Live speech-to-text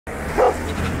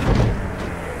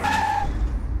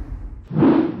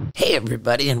Hey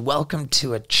everybody, and welcome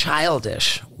to a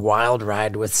childish wild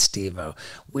ride with Steve-O.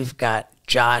 We've got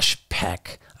Josh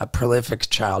Peck, a prolific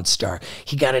child star.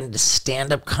 He got into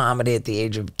stand-up comedy at the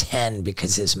age of 10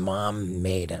 because his mom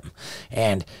made him.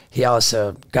 And he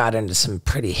also got into some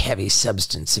pretty heavy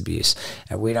substance abuse.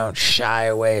 And we don't shy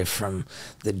away from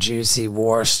the juicy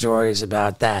war stories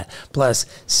about that. Plus,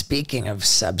 speaking of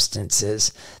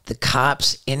substances, the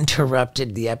cops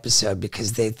interrupted the episode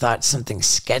because they thought something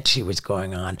sketchy was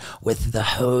going on with the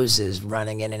hoses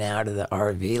running in and out of the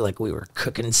RV, like we were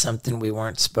cooking something we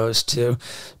weren't supposed to.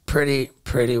 Pretty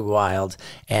wild,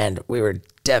 and we were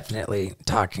definitely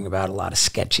talking about a lot of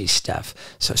sketchy stuff.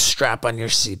 So strap on your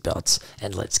seatbelts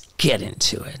and let's get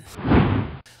into it.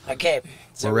 Okay,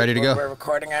 so we're ready to go. We're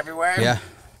recording everywhere. Yeah.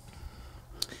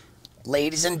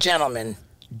 Ladies and gentlemen,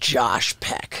 Josh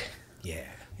Peck. Yeah.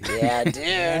 Yeah, dude.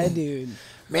 Yeah, dude.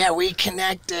 Man, we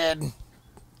connected.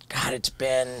 God, it's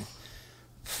been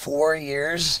 4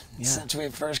 years since we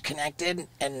first connected,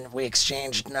 and we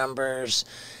exchanged numbers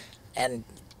and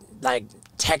like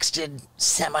texted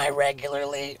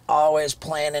semi-regularly, always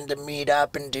planning to meet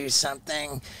up and do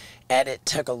something, and it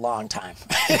took a long time.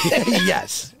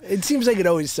 Yes. It seems like it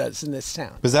always does in this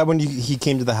town. Was that when he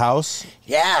came to the house?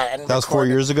 Yeah. And that was 4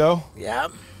 years ago? Yeah.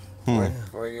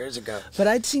 4 years ago. But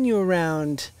I'd seen you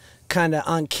around kind of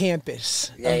on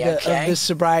campus of okay. the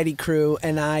sobriety crew,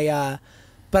 and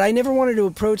but I never wanted to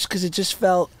approach because it just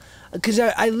felt, because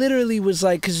I literally was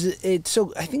like, because it's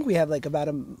so, I think we have like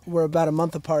we're about a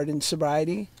month apart in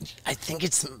sobriety. I think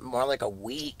it's more like a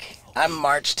week. I'm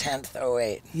March 10th,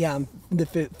 08. Yeah, I'm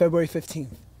February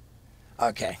 15th.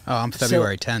 Okay. Oh, I'm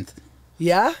February 10th.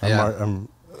 Yeah? Yeah. I'm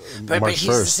But March he's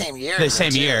 1st. the same year. The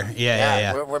same year.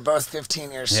 Yeah. We're both 15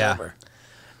 years Yeah. sober.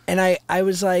 And I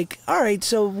was like, all right,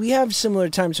 so we have similar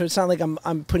times, so it's not like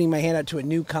I'm putting my hand out to a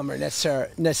newcomer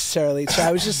necessarily. So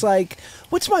I was just like,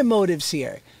 what's my motives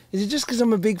here? Is it just because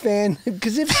I'm a big fan?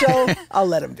 Because if so, I'll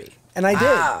let him be. And I did.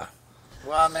 Ah,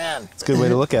 well, man. It's a good way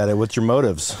to look at it. What's your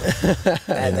motives?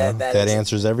 That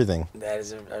answers everything. That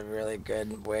is a really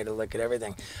good way to look at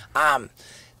everything.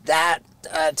 That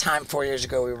time 4 years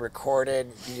ago, we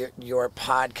recorded your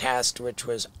podcast, which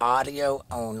was audio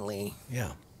only.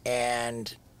 Yeah.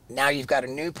 And now you've got a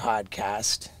new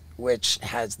podcast, which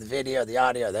has the video, the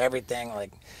audio, the everything,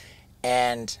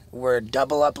 and we're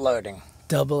double uploading.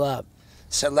 Double up.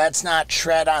 So let's not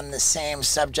tread on the same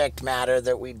subject matter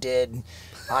that we did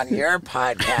on your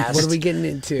podcast. What are we getting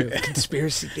into?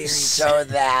 Conspiracy theories. So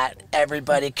that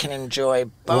everybody can enjoy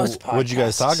both podcasts. What'd you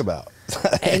guys talk about?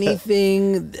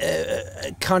 Anything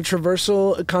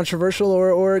controversial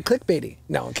or clickbaity?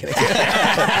 No, I'm kidding.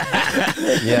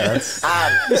 Yeah,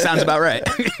 Sounds about right.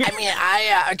 I mean,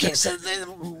 okay, so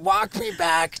walk me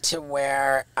back to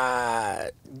where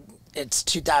it's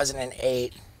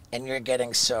 2008 and you're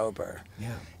getting sober.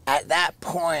 Yeah. At that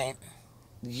point,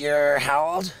 you're how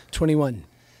old? 21.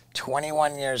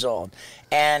 21 years old.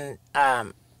 And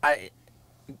I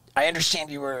understand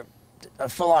you were a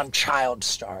full-on child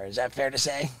star. Is that fair to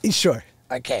say? Sure.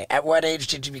 Okay. At what age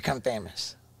did you become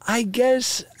famous? I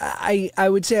guess I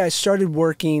would say I started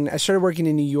working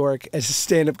in New York as a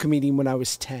stand-up comedian when I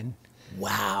was 10.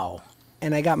 Wow.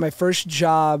 And I got my first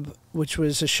job, which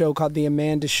was a show called The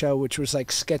Amanda Show, which was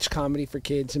like sketch comedy for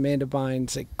kids. Amanda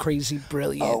Bynes, like crazy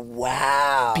brilliant. Oh,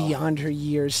 wow. Beyond her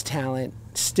years talent,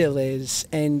 still is.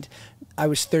 And I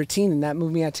was 13 and that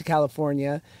moved me out to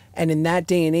California. And in that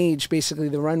day and age, basically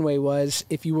the runway was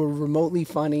if you were remotely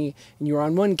funny and you were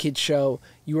on one kid's show,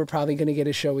 you were probably going to get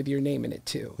a show with your name in it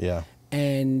too. Yeah.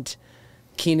 And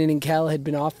Keenan and Kel had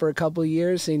been off for a couple of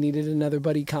years. They needed another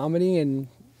buddy comedy, and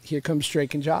here comes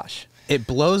Drake and Josh. It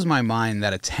blows my mind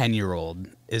that a 10-year-old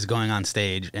is going on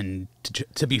stage and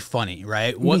to be funny,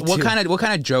 right? What kind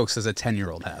of jokes does a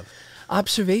 10-year-old have?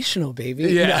 Observational, baby.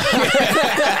 Yeah.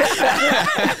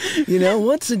 You know,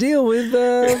 what's the deal with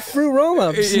fruit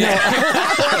roll-ups? Yeah.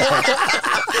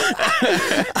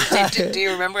 Do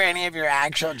you remember any of your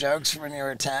actual jokes from when you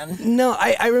were 10? No,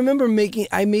 I remember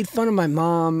I made fun of my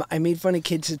mom. I made fun of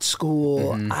kids at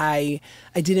school. Mm-hmm. I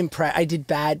did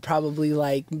bad, probably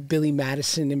like Billy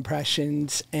Madison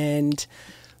impressions,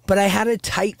 but I had a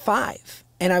tight 5.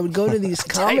 And I would go to these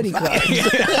comedy clubs. Dude,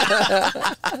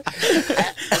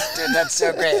 that's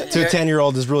so great. To a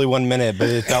 10-year-old is really 1 minute, but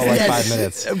it felt like 5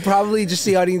 minutes. Probably just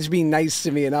the audience being nice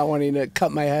to me and not wanting to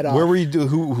cut my head off. Where were you?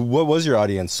 What was your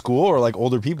audience? School or like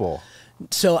older people?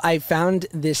 So I found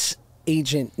this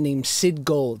agent named Sid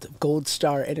Gold, of Gold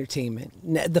Star Entertainment,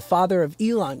 the father of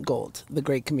Elon Gold, the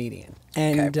great comedian.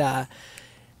 And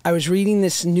I was reading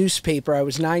this newspaper. I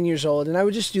was 9 years old, and I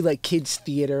would just do like kids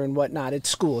theater and whatnot at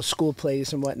school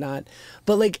plays and whatnot.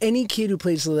 But like any kid who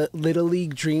plays Little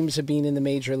League dreams of being in the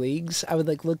major leagues, I would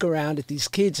like look around at these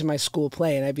kids in my school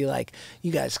play, and I'd be like,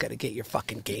 you guys got to get your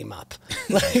fucking game up.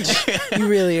 Like, you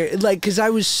really are. Like, because I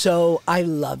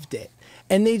loved it.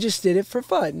 And they just did it for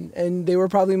fun, and they were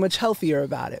probably much healthier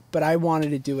about it. But I wanted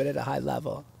to do it at a high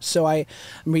level. So I'm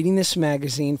reading this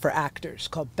magazine for actors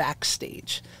called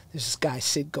Backstage. There's this guy,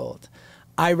 Sid Gold.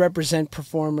 I represent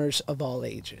performers of all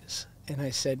ages. And I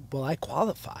said, well, I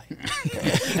qualify.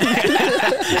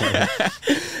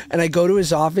 And I go to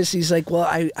his office. He's like, well,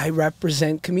 I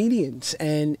represent comedians.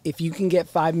 And if you can get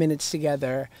 5 minutes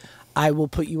together, I will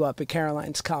put you up at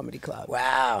Caroline's Comedy Club.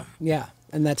 Wow. Yeah.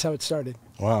 And that's how it started.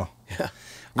 Wow. Yeah.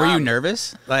 Were you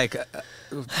nervous, like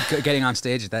getting on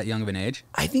stage at that young of an age?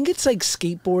 I think it's like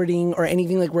skateboarding or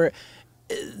anything like where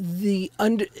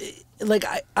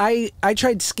I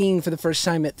tried skiing for the first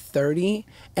time at 30,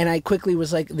 and I quickly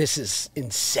was like, this is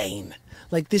insane.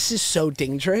 Like, this is so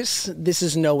dangerous. This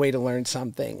is no way to learn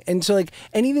something. And so like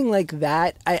anything like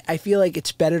that, I feel like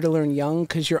it's better to learn young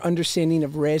because your understanding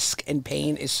of risk and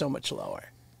pain is so much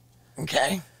lower.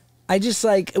 Okay. I just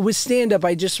like with stand up,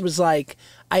 I just was like,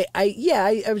 I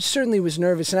certainly was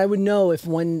nervous, and I would know if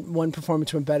one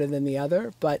performance went better than the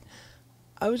other, but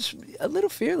I was a little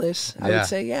fearless. I would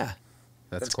say, yeah.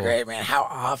 That's cool. great, man. How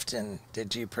often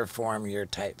did you perform your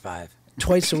Type 5?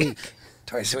 Twice a week.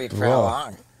 Twice a week for how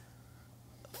long?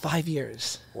 5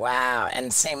 years. Wow.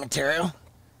 And same material?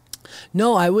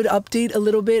 No, I would update a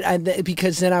little bit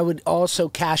because then I would also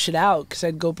cash it out because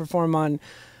I'd go perform on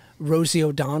Rosie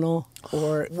O'Donnell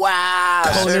or wow,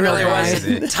 so it really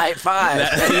was Type 5.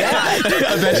 Yeah,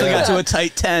 eventually got to a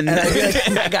tight 10. And I'd be like,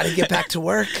 I got to get back to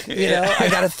work. You know, I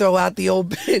got to throw out the old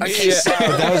bitch. Okay, so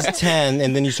But that was 10,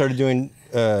 and then you started doing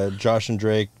Josh and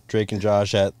Drake and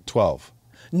Josh at 12.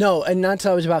 No, and not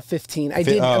until I was about 15. I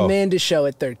did Amanda's show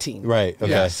at 13. Right. Okay.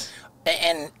 Yes.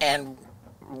 and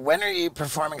when are you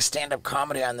performing stand-up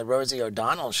comedy on the Rosie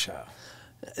O'Donnell Show?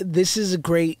 This is a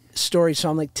great story. So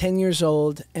I'm like 10 years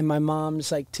old, and my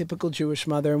mom's like typical Jewish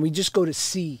mother, and we just go to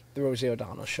see the Rosie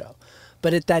O'Donnell Show.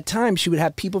 But at that time, she would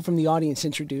have people from the audience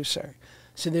introduce her.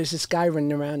 So there's this guy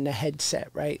running around in a headset,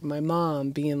 right? My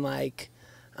mom being like,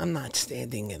 I'm not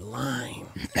standing in line.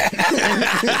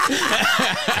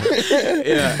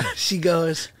 Yeah. She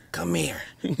goes, come here.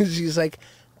 She's like,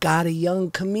 got a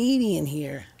young comedian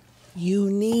here.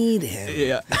 You need him.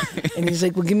 Yeah. And he's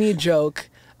like, well, give me a joke.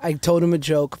 I told him a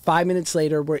joke. 5 minutes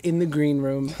later, we're in the green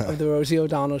room of the Rosie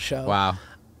O'Donnell Show. Wow.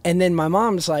 And then my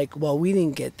mom's like, well, we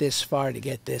didn't get this far to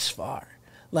get this far.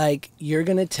 Like, you're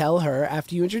going to tell her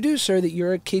after you introduce her that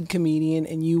you're a kid comedian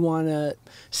and you want to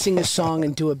sing a song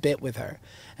and do a bit with her.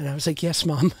 And I was like, yes,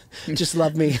 Mom, just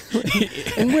love me.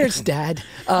 And where's Dad?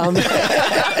 And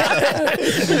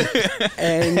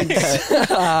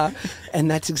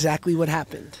that's exactly what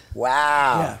happened.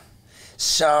 Wow. Yeah.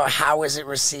 So how was it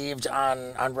received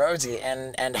on Rosie,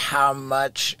 and how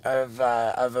much of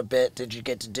a bit did you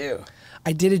get to do?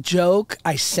 I did a joke.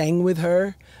 I sang with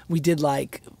her. We did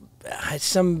like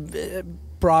some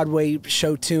Broadway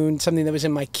show tune, something that was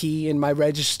in my key, in my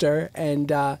register.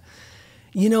 And,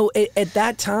 you know, at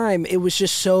that time, it was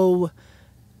just so,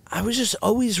 I was just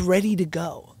always ready to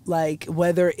go. Like,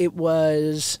 whether it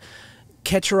was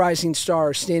Catch a Rising Star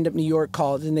or Stand Up New York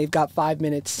called, and they've got 5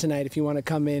 minutes tonight if you want to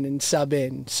come in and sub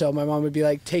in. So my mom would be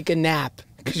like, take a nap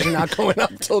because you're not going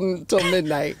up till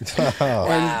midnight.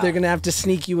 And they're going to have to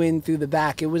sneak you in through the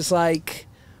back. It was like,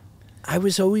 I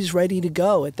was always ready to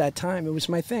go at that time. It was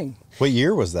my thing. What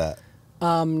year was that?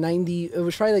 90. It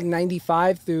was probably like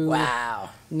 95 through. Wow.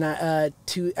 I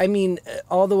mean,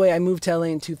 all the way. I moved to LA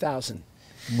in 2000.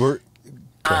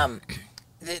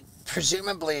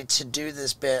 Presumably, to do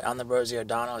this bit on the Rosie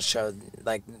O'Donnell Show,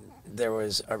 like, there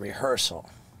was a rehearsal.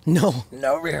 No.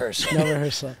 No rehearsal. No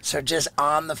rehearsal. So just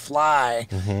on the fly,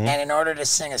 and in order to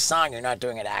sing a song, you're not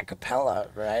doing it a cappella,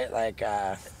 right? Like,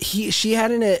 She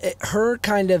had her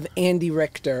kind of Andy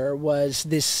Richter was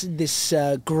this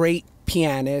great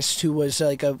pianist who was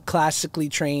like a classically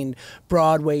trained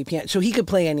Broadway pianist. So he could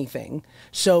play anything.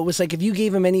 So it was like if you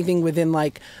gave him anything within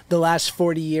like the last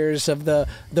 40 years of the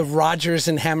Rodgers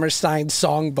and Hammerstein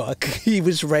songbook, he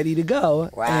was ready to go.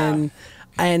 Wow.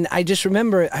 And I just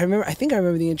remember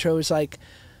the intro was like,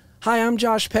 hi, I'm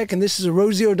Josh Peck, and this is a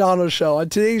Rosie O'Donnell Show. On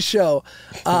today's show,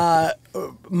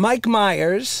 Mike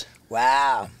Myers,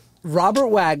 wow. Robert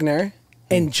Wagner,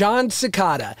 And John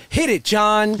Cicada. Hit it,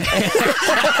 John.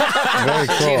 Very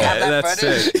cool. That's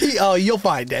sick. Oh, you'll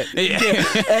find it. Yeah.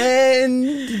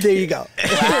 And there you go.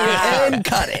 Wow. And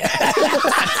cut it.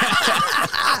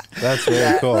 That's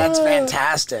very cool. That's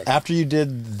fantastic. After you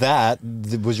did that,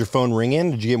 was your phone ringing?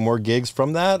 Did you get more gigs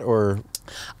from that, or?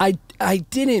 I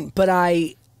didn't, but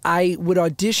I would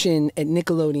audition at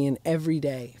Nickelodeon every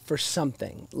day for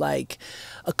something, like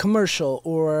a commercial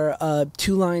or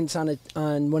 2 lines on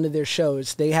one of their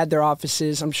shows. They had their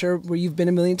offices, I'm sure, where you've been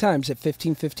a million times, at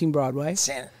 1515 Broadway.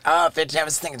 I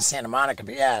was thinking Santa Monica,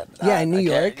 but yeah. Yeah, in New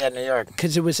York. Yeah, New York.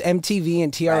 Because it was MTV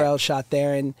and TRL shot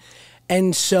there.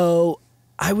 And so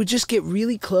I would just get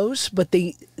really close, but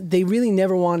they really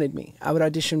never wanted me. I would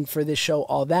audition for this show,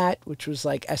 All That, which was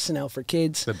like SNL for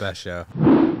kids. The best show.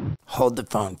 Hold the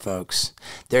phone, folks.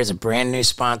 There's a brand new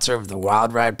sponsor of the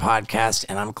Wild Ride podcast,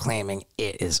 and I'm claiming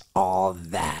it is All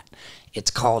That.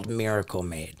 It's called Miracle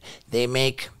Made. They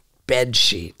make bed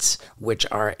sheets, which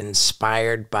are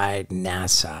inspired by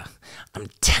NASA. I'm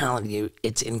telling you,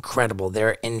 it's incredible.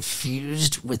 They're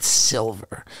infused with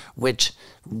silver, which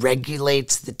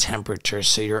regulates the temperature,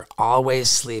 so you're always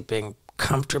sleeping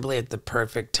comfortably at the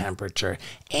perfect temperature.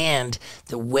 And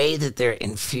the way that they're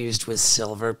infused with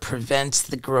silver prevents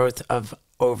the growth of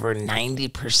over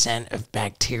 90% of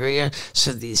bacteria,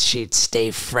 so these sheets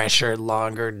stay fresher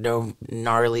longer, no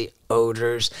gnarly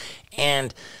odors,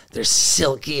 and they're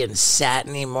silky and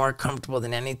satiny, more comfortable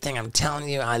than anything. I'm telling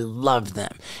you, I love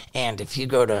them. And if you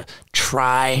go to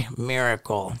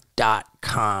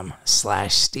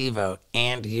trymiracle.com/Stevo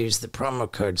and use the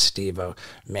promo code Stevo,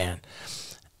 man,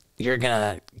 you're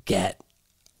gonna get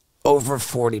over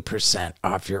 40%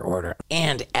 off your order.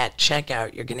 And at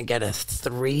checkout, you're going to get a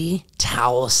 3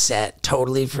 towel set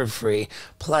totally for free,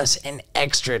 plus an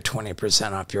extra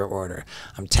 20% off your order.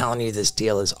 I'm telling you, this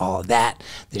deal is All That.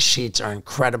 The sheets are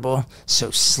incredible. So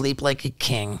sleep like a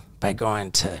king by going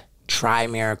to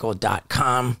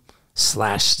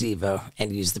trymiracle.com/Stevo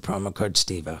and use the promo code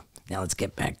Stevo. Now let's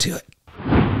get back to it.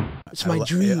 It's my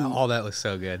dream. Yeah, All That was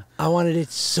so good. I wanted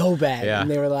it so bad. Yeah. And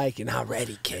they were like, "You're not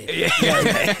ready, kid."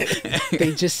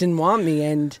 They just didn't want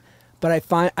me. But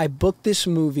I booked this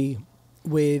movie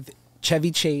with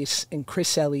Chevy Chase and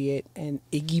Chris Elliott and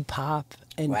Iggy Pop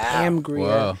and Pam Grier.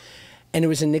 Whoa. And it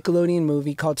was a Nickelodeon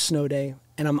movie called Snow Day.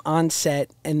 And I'm on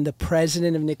set, and the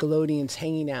president of Nickelodeon's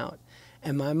hanging out.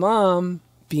 And my mom,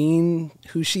 being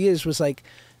who she is, was like,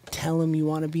 "Tell him you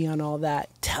want to be on All That.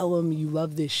 Tell him you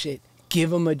love this shit.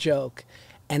 Give him a joke."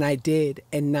 And I did.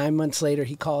 And 9 months later,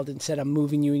 he called and said, "I'm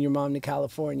moving you and your mom to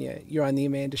California. You're on the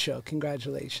Amanda Show.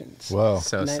 Congratulations." Whoa.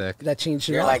 So sick. That changed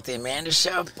it You're all. like, the Amanda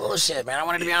Show? Bullshit, man. I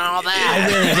wanted to be on All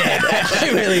That. I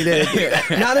really did.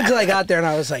 Not until I got there and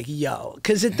I was like, yo.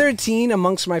 Because at 13,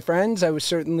 amongst my friends, I was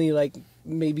certainly like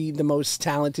maybe the most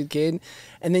talented kid.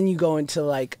 And then you go into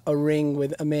like a ring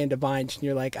with Amanda Bynes and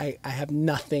you're like, I have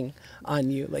nothing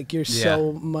on you. Like, you're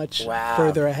so much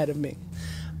further ahead of me.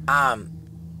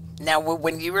 Now,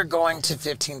 when you were going to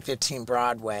 1515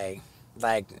 Broadway,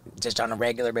 like just on a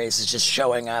regular basis, just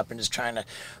showing up and just trying to,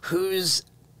 whose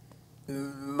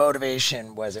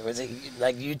motivation was it? Was it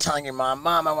like you telling your mom,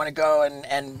 "Mom, I want to go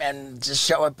and just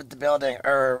show up at the building,"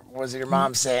 or was it your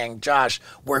mom saying, "Josh,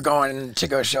 we're going to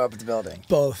go show up at the building"?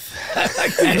 Both.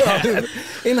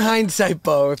 In hindsight,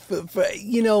 both. But,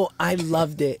 you know, I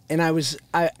loved it, and I was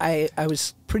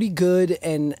pretty good.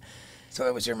 And so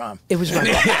it was your mom. It was my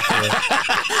mom.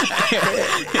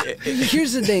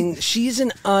 Here's the thing.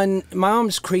 My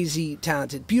mom's crazy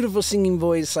talented, beautiful singing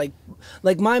voice. Like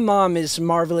my mom is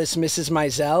marvelous Mrs.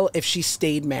 Maisel if she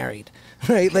stayed married,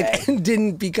 right? Like,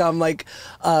 didn't become like,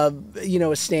 a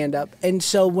stand-up. And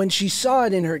so when she saw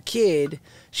it in her kid,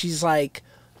 she's like,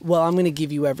 "Well, I'm going to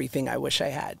give you everything I wish I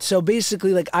had." So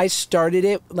basically, like, I started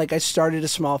a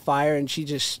small fire, and she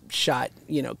just shot,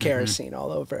 kerosene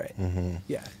all over it. Mm-hmm.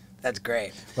 Yeah. That's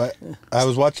great. I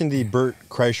was watching the Bert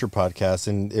Kreischer podcast,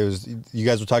 and you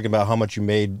guys were talking about how much you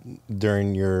made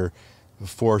during your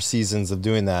 4 seasons of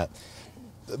doing that.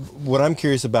 What I'm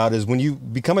curious about is, when you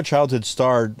become a childhood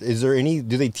star, do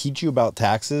they teach you about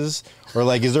taxes, or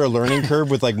like, is there a learning curve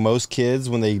with like most kids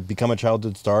when they become a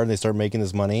childhood star and they start making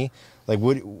this money? Like,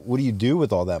 what do you do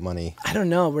with all that money? I don't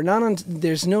know.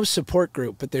 There's no support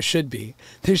group, but there should be.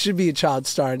 There should be a Child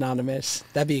Star Anonymous.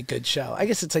 That'd be a good show. I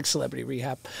guess it's like Celebrity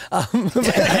Rehab.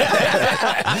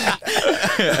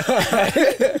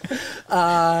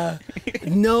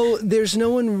 No, there's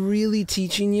no one really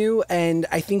teaching you, and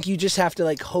I think you just have to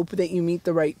like hope that you meet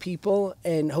the right people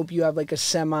and hope you have like a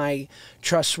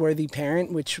semi-trustworthy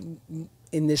parent, which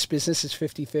in this business is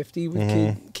 50-50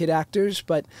 with kid actors.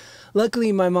 But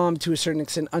luckily my mom, to a certain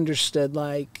extent, understood,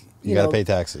 like, You got to pay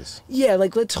taxes. Yeah,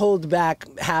 like let's hold back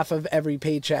half of every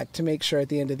paycheck to make sure at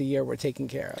the end of the year we're taken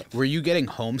care of. Were you getting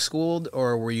homeschooled,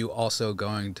 or were you also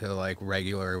going to like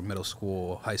regular middle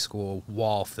school, high school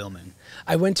wall filming?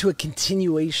 I went to a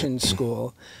continuation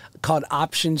school called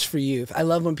Options for Youth. I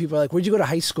love when people are like, "Where'd you go to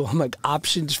high school?" I'm like,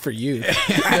 "Options for Youth."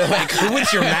 They're like, "Who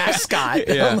was your mascot?"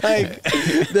 Yeah.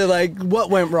 They're like, "What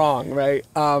went wrong?" Right?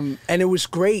 And it was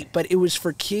great, but it was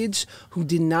for kids who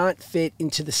did not fit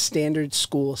into the standard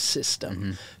school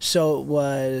system. So it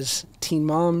was teen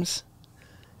moms,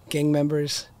 gang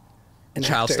members, and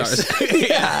Child actors. stars.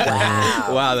 Wow.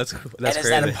 Wow, that's And crazy. is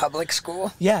that a public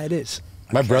school? Yeah, it is.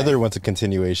 My brother went to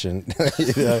continuation.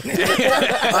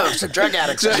 Oh, so drug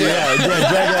addicts.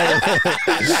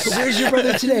 Where's your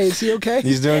brother today? Is he okay?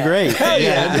 He's doing great.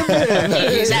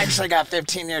 He's actually got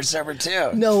 15 years sober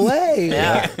too. No way.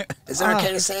 Yeah. Is it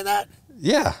okay to say that?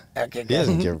 Yeah. Okay, He good.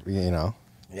 doesn't give,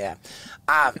 Yeah.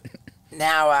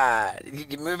 Now,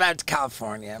 you move out to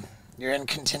California. You're in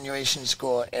continuation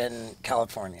school in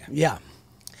California. Yeah.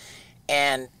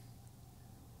 And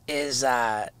is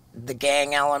the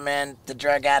gang element, the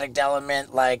drug addict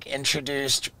element, like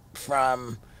introduced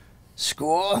from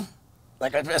school?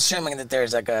 Like, I'm assuming that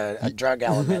there's like a drug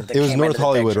element. That It was came North into the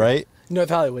Hollywood, picture. right? North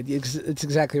Hollywood. It's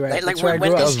exactly right. Like, That's where I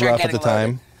when grew did up. That was start rough at getting the time.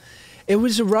 loaded? It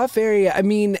was a rough area. I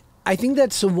mean, I think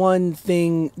that's the one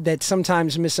thing that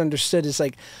sometimes misunderstood is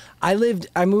like, I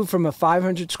moved from a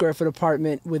 500 square foot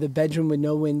apartment with a bedroom with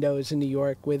no windows in New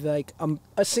York with like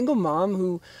a single mom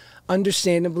who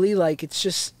understandably, like, it's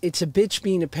a bitch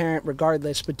being a parent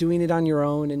regardless, but doing it on your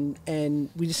own. And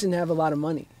we just didn't have a lot of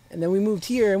money. And then we moved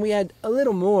here and we had a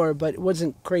little more, but it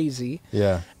wasn't crazy.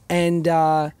 Yeah. And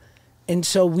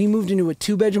so we moved into a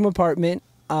 2-bedroom apartment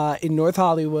in North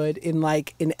Hollywood in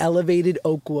like an elevated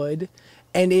Oakwood.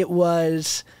 And it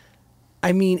was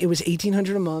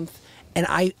 $1,800 a month. And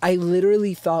I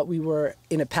literally thought we were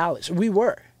in a palace. We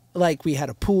were. Like, we had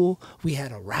a pool, we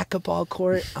had a racquetball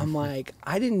court. I'm like,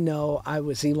 I didn't know I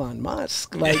was Elon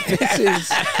Musk. Like, this is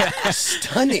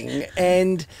stunning.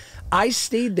 And I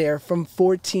stayed there from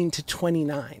 14 to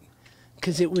 29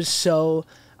 because it was so.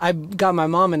 I got my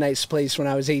mom a nice place when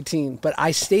I was 18, but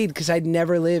I stayed because I'd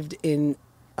never lived in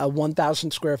a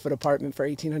 1,000 square foot apartment for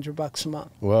 $1,800 a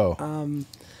month. Whoa.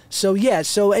 So yeah,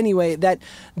 so anyway, the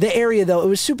area though, it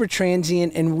was super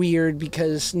transient and weird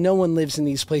because no one lives in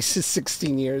these places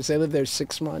 16 years. They live there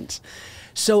 6 months.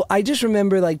 So I just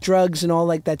remember like drugs and all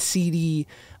like that seedy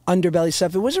underbelly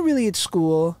stuff. It wasn't really at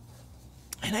school.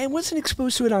 And I wasn't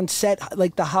exposed to it on set,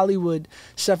 like the Hollywood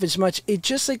stuff as much. It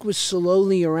just like was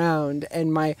slowly around.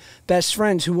 And my best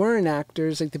friends who weren't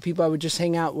actors, like the people I would just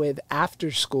hang out with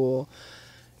after school,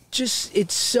 just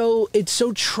it's so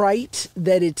trite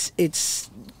that it's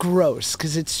gross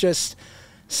because it's just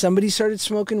somebody started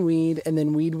smoking weed and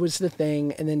then weed was the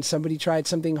thing and then somebody tried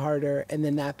something harder and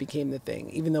then that became the thing,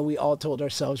 even though we all told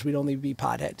ourselves we'd only be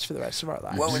potheads for the rest of our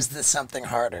lives. What was the something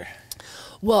harder?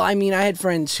 Well, I mean, I had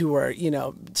friends who were,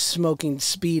 smoking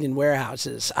speed in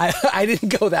warehouses. I didn't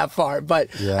go that far, but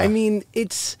Yeah. I mean,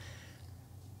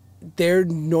 they're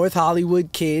North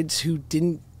Hollywood kids who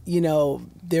didn't,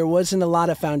 there wasn't a lot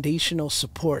of foundational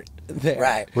support there.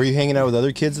 Right. Were you hanging out with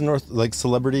other kids in North, like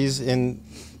celebrities in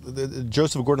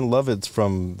Joseph Gordon-Levitt's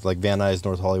from like Van Nuys,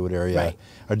 North Hollywood area? Right.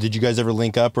 Or did you guys ever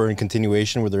link up, or in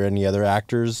continuation, were there any other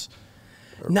actors?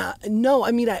 No,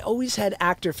 I mean, I always had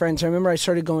actor friends. I remember I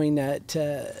started going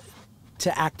to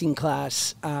acting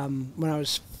class when I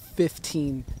was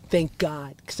 15. Thank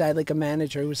God, because I had like a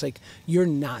manager who was like, "You're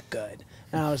not good."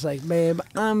 And I was like, "Babe,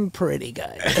 I'm pretty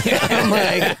good." I'm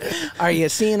like, "Are you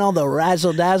seeing all the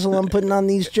razzle dazzle I'm putting on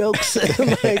these jokes?"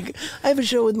 I'm like, "I have a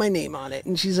show with my name on it."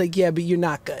 And she's like, "Yeah, but you're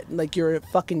not good. Like, you're a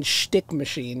fucking shtick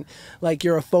machine. Like,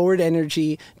 you're a forward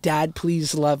energy, dad,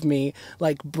 please love me,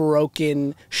 like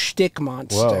broken shtick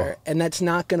monster. Whoa. And that's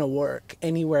not going to work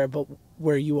anywhere but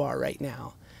where you are right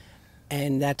now."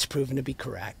 And that's proven to be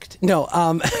correct. No,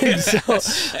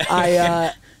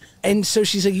 and so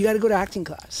she's like, "You got to go to acting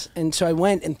class." And so I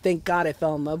went, and thank God I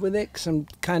fell in love with it because I'm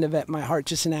kind of at my heart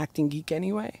just an acting geek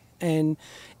anyway. And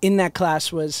in that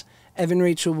class was Evan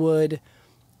Rachel Wood,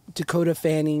 Dakota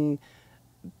Fanning,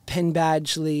 Penn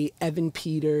Badgley, Evan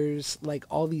Peters, like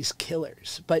all these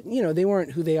killers. But, they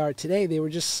weren't who they are today. They were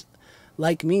just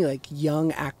like me, like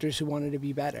young actors who wanted to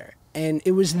be better. And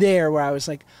it was there where I was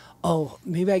like, oh,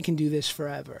 maybe I can do this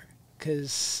forever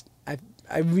because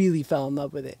I really fell in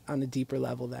love with it on a deeper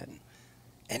level then.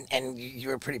 And you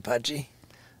were pretty pudgy?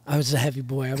 I was a heavy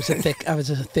boy. I was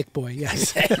a thick boy,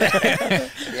 yes.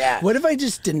 Yeah. What if I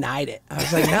just denied it? I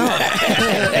was like, no.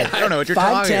 I don't know what you're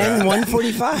talking 5'10", about.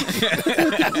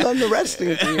 145. On the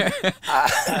wrestling team.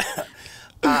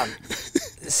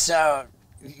 So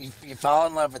you fall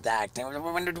in love with acting.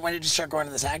 When did you start going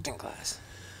to this acting class?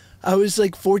 I was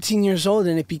like 14 years old,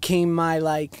 and it became my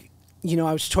like, you know,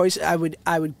 I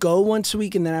would go once a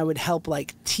week, and then I would help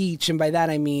like teach, and by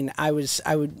that I mean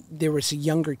there was a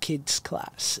younger kids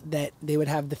class that they would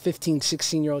have the 15,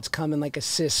 16-year-olds come and like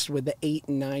assist with the 8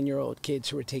 and 9-year-old kids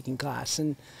who were taking class,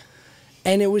 and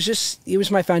it was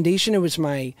my foundation. It was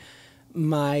my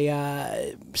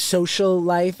social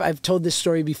life. I've told this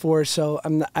story before, so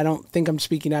I don't think I'm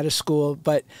speaking out of school,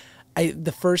 but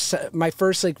my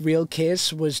first like real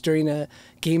kiss was during a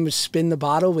game of Spin the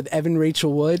Bottle with Evan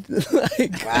Rachel Wood.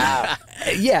 Like, wow.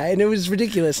 Yeah, and it was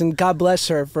ridiculous. And God bless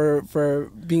her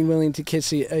for being willing to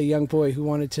kiss a young boy who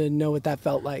wanted to know what that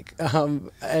felt like.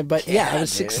 But yeah, I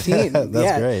was 16.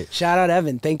 That's great. Shout out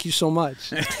Evan. Thank you so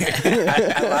much.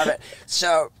 I love it.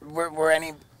 So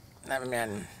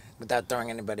without throwing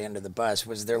anybody under the bus,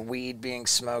 was there weed being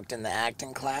smoked in the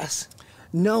acting class?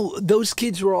 No, those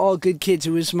kids were all good kids. It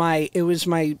was my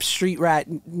street rat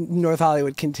North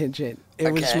Hollywood contingent.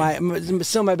 It was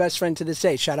still my best friend to this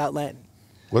day. Shout out Len.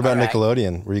 What about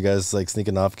Nickelodeon? Were you guys like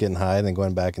sneaking off, getting high, and then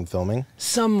going back and filming?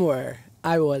 Some were.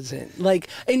 I wasn't. Like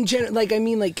in general, like I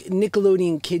mean, like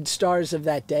Nickelodeon kid stars of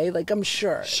that day. Like I'm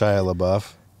sure. Shia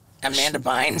LaBeouf. Amanda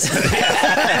Bynes.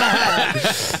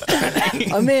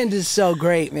 Amanda's so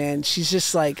great, man. She's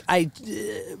just like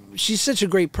she's such a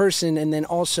great person, and then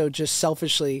also just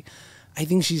selfishly, I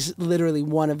think she's literally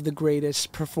one of the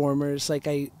greatest performers. Like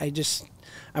I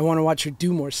want to watch her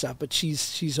do more stuff, but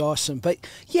she's awesome. But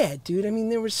yeah, dude, I mean,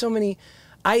 there were so many.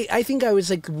 I think I was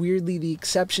like weirdly the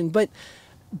exception, but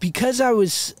because I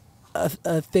was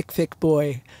a thick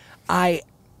boy,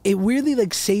 it weirdly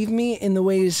like saved me in the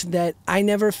ways that I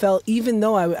never felt, even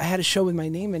though I had a show with my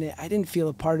name in it, I didn't feel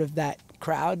a part of that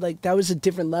crowd. Like that was a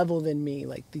different level than me,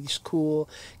 like these cool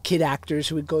kid actors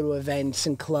who would go to events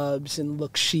and clubs and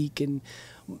look chic and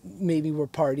maybe were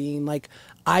partying. Like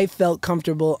I felt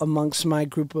comfortable amongst my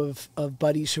group of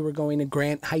buddies who were going to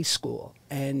Grant High School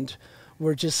and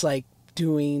were just like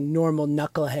doing normal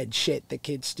knucklehead shit that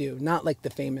kids do, not like the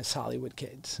famous Hollywood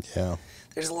kids. Yeah.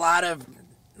 There's a lot of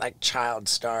like child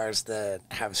stars that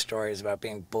have stories about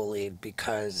being bullied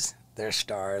because they're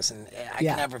stars, and I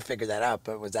can never figure that out,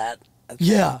 but was that a thing?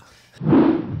 Yeah.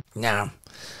 Now,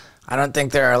 I don't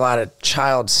think there are a lot of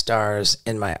child stars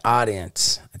in my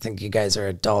audience. I think you guys are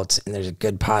adults, and there's a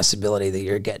good possibility that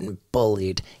you're getting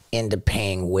bullied into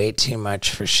paying way too much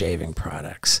for shaving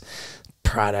products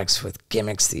with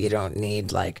gimmicks that you don't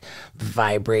need, like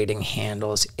vibrating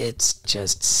handles. It's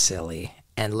just silly.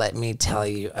 And let me tell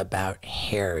you about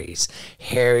Harry's.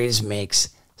 Harry's makes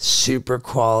super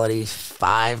quality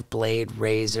 5-blade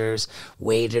razors,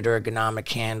 weighted ergonomic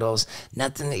handles,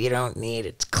 nothing that you don't need.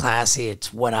 It's classy.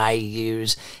 It's what I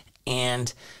use.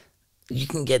 And you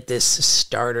can get this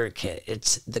starter kit.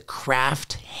 It's the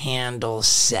craft handle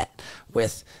set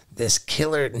with this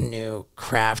killer new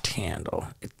craft handle,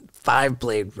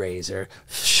 5-blade razor,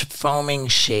 foaming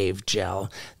shave gel,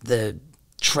 the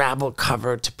travel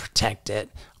cover to protect it,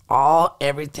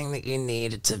 everything that you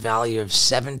need. It's a value of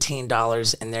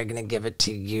 $17, and they're going to give it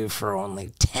to you for only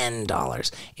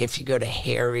 $10 if you go to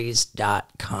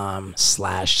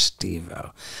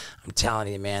harrys.com/Stevo. I'm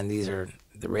telling you, man, these are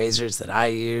the razors that I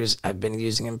use. I've been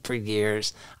using them for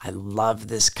years. I love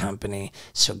this company.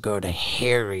 So go to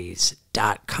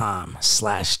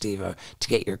harrys.com/Stevo to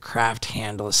get your craft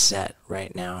handle set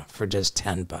right now for just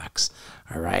 $10.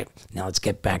 All right, now let's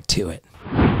get back to it.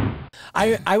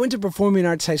 I went to Performing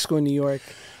Arts High School in New York,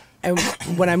 and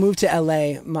when I moved to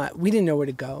LA, we didn't know where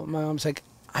to go. My mom's like,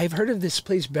 I've heard of this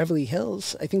place, Beverly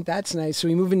Hills. I think that's nice. So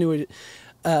we move into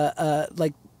a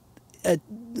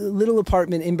little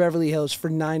apartment in Beverly Hills for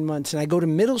 9 months, and I go to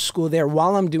middle school there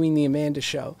while I'm doing the Amanda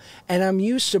Show. And I'm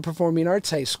used to Performing Arts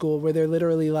High School, where they're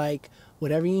literally like,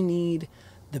 whatever you need,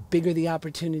 the bigger the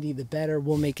opportunity, the better.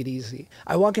 We'll make it easy.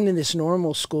 I walk into this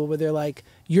normal school where they're like,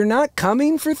 you're not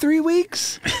coming for 3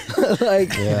 weeks?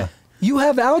 Like, you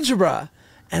have algebra.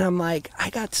 And I'm like, I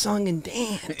got song and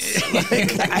dance.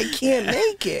 Like, I can't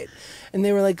make it. And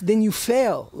they were like, then you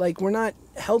fail. Like, we're not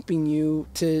helping you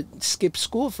to skip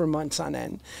school for months on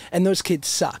end. And those kids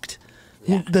sucked.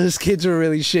 Yeah. Those kids were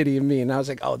really shitty and mean. And I was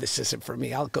like, oh, this isn't for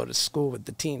me. I'll go to school with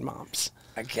the teen moms.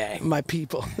 Okay. My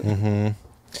people. Mm-hmm.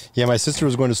 Yeah, my sister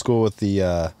was going to school with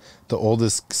the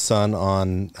oldest son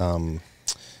on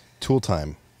Tool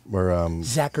Time, where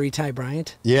Zachary Ty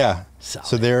Bryant. Yeah. Solid.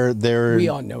 So they're we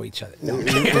all know each other. No.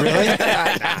 Really?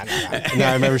 No,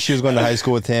 I remember she was going to high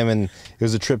school with him, and it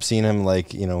was a trip seeing him,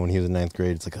 like, you know, when he was in 9th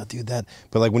grade. It's like, oh, dude, that.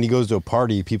 But like when he goes to a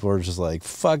party, people are just like,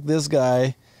 fuck this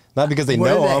guy. Not because they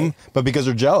know him, but because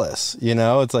they're jealous. You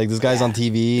know, it's like this guy's on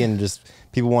TV and just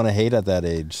people want to hate at that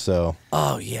age. So.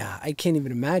 Oh yeah, I can't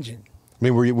even imagine. I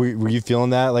mean, were you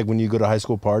feeling that like when you go to high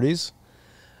school parties?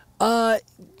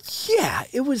 Yeah,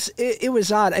 it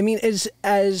was odd. I mean,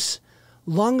 as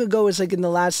long ago as like in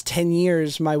the last 10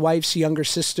 years, my wife's younger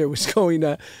sister was going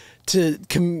to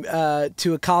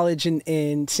a college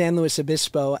in San Luis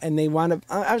Obispo, and they wound up.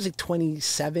 I was like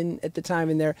 27 at the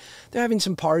time, and they're having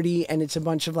some party, and it's a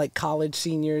bunch of like college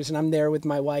seniors, and I'm there with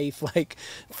my wife, like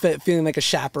feeling like a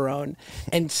chaperone,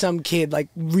 and some kid like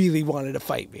really wanted to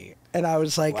fight me. And I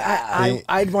was like, wow.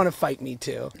 I'd want to fight me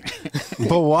too.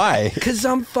 But why? Because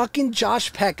I'm fucking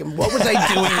Josh Peck, and what was I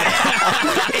doing?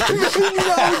 It made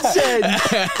no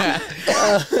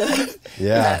sense.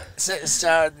 Yeah.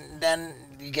 So then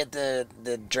you get the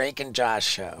Drake and Josh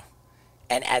show.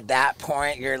 And at that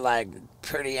point, you're like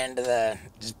pretty into the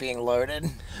just being loaded?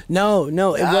 No,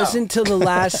 it wasn't until the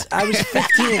last. I was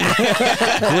 15.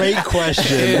 Great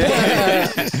question.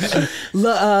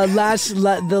 The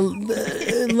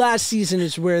last season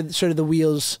is where sort of the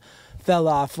wheels fell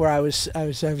off. Where I was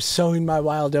sowing my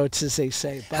wild oats, as they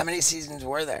say. But how many seasons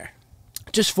were there?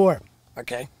 Just 4.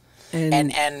 Okay.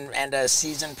 And a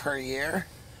season per year?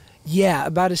 Yeah,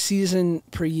 about a season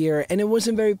per year, and it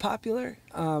wasn't very popular.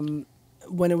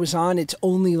 When it was on, it's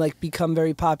only like become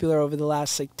very popular over the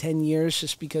last like 10 years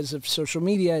just because of social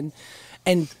media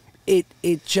and it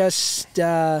just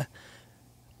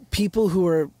people who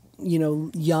were, you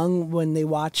know, young when they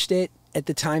watched it at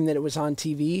the time that it was on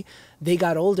TV, they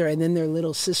got older and then their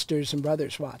little sisters and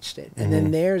brothers watched it and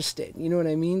then theirs did. You know what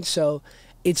I mean? So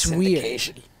it's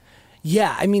weird.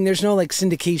 Yeah, I mean, there's no like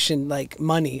syndication like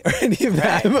money or any of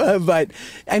that, but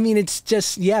I mean, it's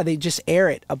just they just air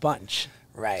it a bunch.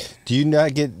 Right. Do you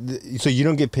not get, so you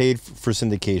don't get paid for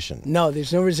syndication? No,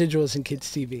 there's no residuals in kids'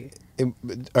 TV.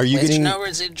 Are you getting? There's no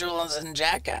residuals in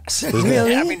Jackass.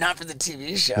 Really? I mean, not for the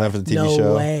TV show. Not for the TV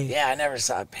show? No way. Yeah, I never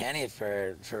saw a penny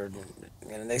for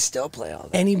you know, they still play all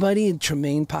that. Anybody in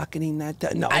Tremaine pocketing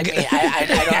that? No. I mean,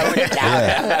 I wouldn't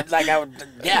doubt it. Like, I would,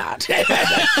 yeah.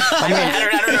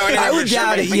 I don't know. I would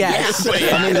doubt it, yes.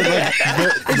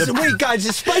 Wait, guys,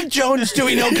 is Spike Jones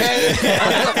doing okay?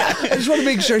 I just want to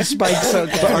make sure Spike's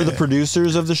okay. But are the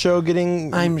producers of the show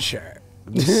getting? I'm sure.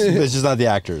 It's just not the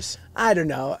actors. I don't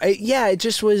know. It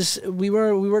just was. We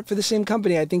worked for the same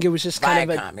company. I think it was just kind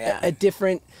Viacom, of a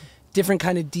different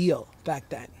kind of deal back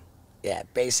then. Yeah,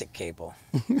 basic cable.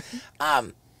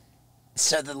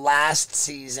 So the last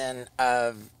season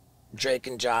of Drake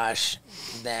and Josh,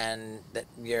 then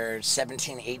you're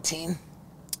 17, 18?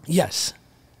 Yes.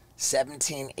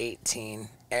 17, 18.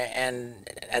 And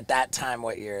at that time,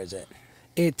 what year is it?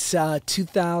 It's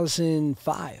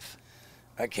 2005.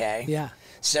 Okay. Yeah.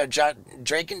 So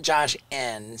Drake and Josh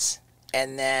ends,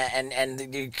 and then and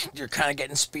you're kind of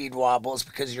getting speed wobbles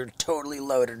because you're totally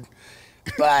loaded.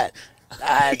 But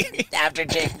after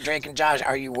Drake and Josh,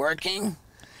 are you working?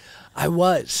 I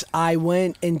was. I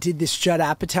went and did this Judd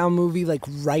Apatow movie like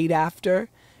right after.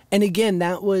 And again,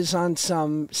 that was on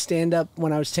some stand-up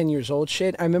when I was 10 years old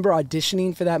shit. I remember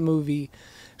auditioning for that movie. It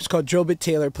was called Drobit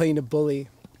Taylor playing a bully.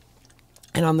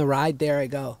 And on the ride there, I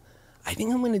go, I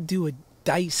think I'm going to do a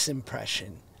Dice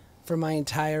impression for my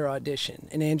entire audition.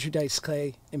 An Andrew Dice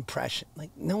Clay impression.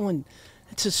 Like, no one...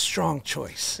 It's a strong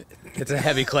choice. It's a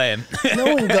heavy claim.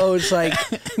 No one goes like,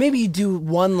 maybe you do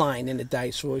one line in a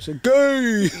Dice voice, like,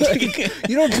 gay. Like,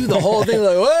 you don't do the whole thing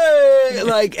like, hey.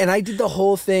 Like, and I did the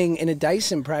whole thing in a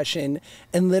Dice impression,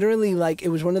 and literally, like, it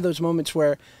was one of those moments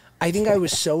where I think I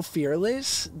was so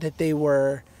fearless that they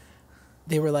were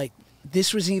like,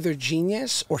 this was either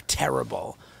genius or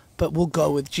terrible, but we'll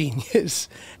go with genius.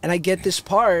 And I get this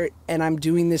part, and I'm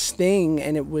doing this thing,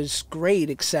 and it was great,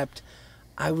 except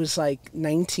I was like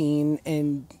 19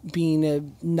 and being a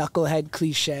knucklehead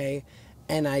cliche,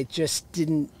 and I just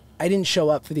didn't show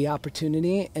up for the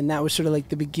opportunity, and that was sort of like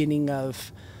the beginning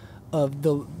of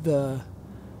the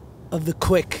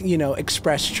quick, you know,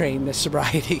 express train to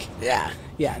sobriety. Yeah.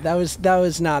 Yeah, that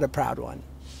was not a proud one.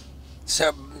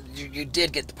 So you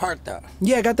did get the part though.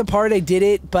 Yeah, I got the part. I did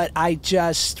it, but I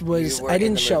just I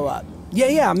didn't show up.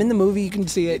 Yeah, I'm in the movie. You can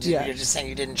see it. Yeah. You're just saying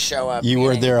you didn't show up. You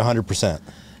were there 100%.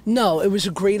 No, it was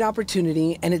a great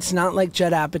opportunity, and it's not like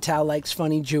Judd Apatow likes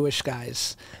funny Jewish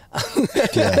guys.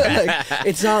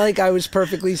 It's not like I was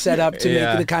perfectly set up to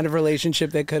make the kind of relationship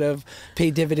that could have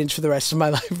paid dividends for the rest of my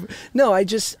life. No, I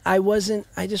just wasn't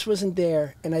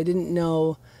there, and I didn't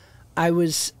know.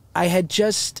 I had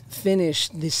just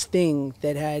finished this thing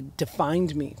that had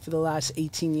defined me for the last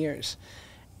 18 years.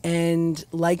 And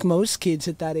like most kids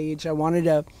at that age, I wanted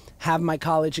to have my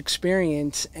college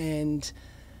experience and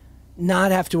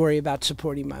not have to worry about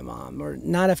supporting my mom, or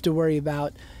not have to worry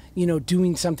about, you know,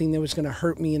 doing something that was going to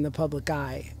hurt me in the public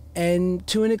eye. And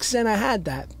to an extent I had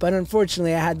that, but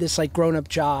unfortunately I had this like grown-up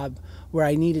job where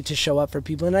I needed to show up for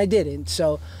people, and I didn't.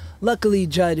 So luckily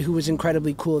Judd, who was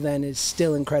incredibly cool then, is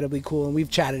still incredibly cool, and we've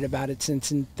chatted about it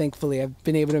since, and thankfully I've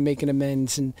been able to make an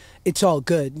amends, and it's all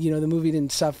good. You know, the movie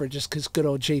didn't suffer just because good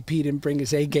old JP didn't bring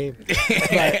his A game.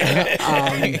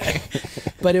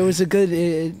 But it was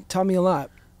it taught me a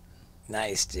lot.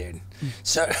 Nice, dude.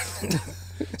 So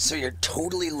you're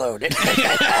totally loaded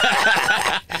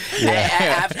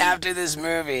after this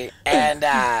movie,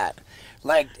 and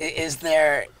like, is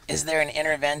there an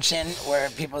intervention where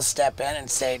people step in and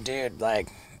say, dude, like,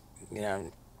 you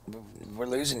know, we're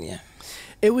losing you?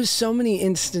 It was so many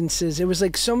instances. It was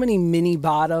like so many mini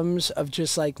bottoms of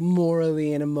just like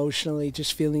morally and emotionally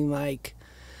just feeling like,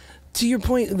 to your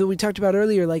point that we talked about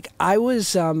earlier, like I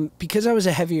was, because I was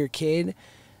a heavier kid,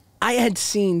 I had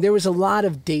seen, there was a lot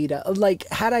of data. Like,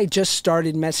 had I just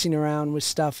started messing around with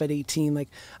stuff at 18, like,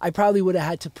 I probably would have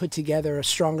had to put together a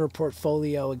stronger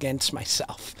portfolio against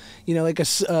myself. You know, like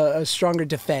a stronger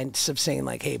defense of saying,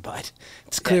 like, hey, bud,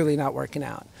 it's clearly not working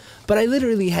out. But I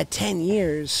literally had 10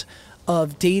 years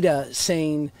of data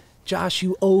saying, Josh,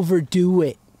 you overdo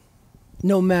it.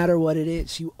 No matter what it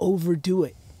is, you overdo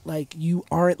it. Like, you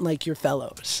aren't like your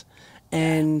fellows.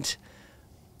 And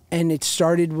it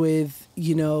started with,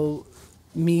 you know,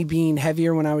 me being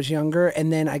heavier when I was younger,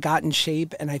 and then I got in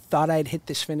shape and I thought I'd hit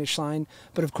this finish line,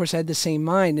 but of course I had the same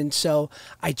mind, and so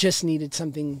I just needed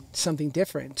something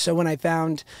different. So when I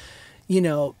found, you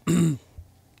know,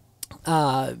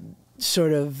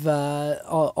 sort of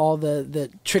all the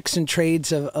tricks and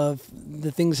trades of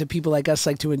the things that people like us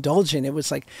like to indulge in, it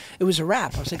was a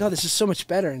wrap. I was like, oh, this is so much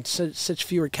better and such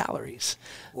fewer calories.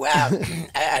 Wow.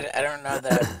 I don't know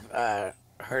that I've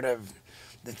heard of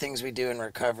the things we do in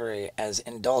recovery as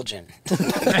indulgent.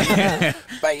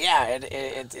 But yeah,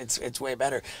 it's way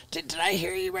better. Did I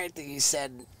hear you right that you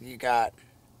said you got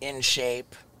in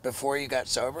shape before you got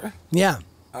sober? Yeah.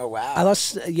 Oh, wow. I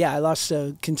lost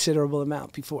a considerable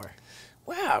amount before.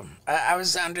 Wow. I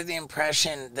was under the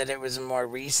impression that it was a more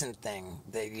recent thing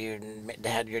that you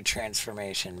had your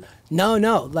transformation.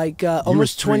 No, like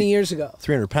almost 20 years ago.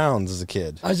 300 pounds as a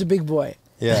kid. I was a big boy.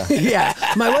 Yeah. Yeah.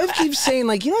 My wife keeps saying,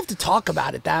 like, you don't have to talk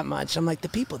about it that much. I'm like, the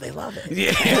people, they love it.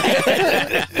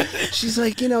 Yeah. She's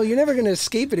like, you know, you're never going to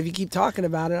escape it if you keep talking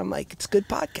about it. I'm like, it's a good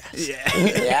podcast.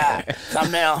 Yeah. Yeah.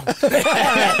 Thumbnail.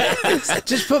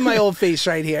 Just put my old face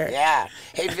right here. Yeah.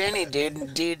 Hey, Vinny,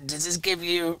 dude, does this give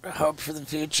you hope for the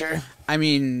future? I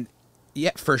mean,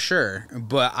 yeah, for sure.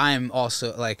 But I'm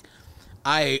also, like,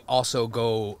 I also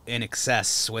go in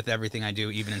excess with everything I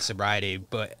do, even in sobriety.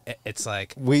 But it's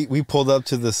like we pulled up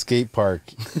to the skate park,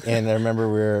 and I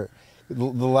remember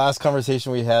the last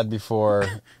conversation we had before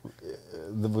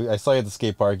I saw you at the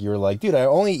skate park. You were like, "Dude, I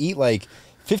only eat like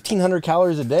 1,500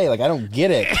 calories a day. Like, I don't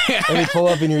get it." And we pull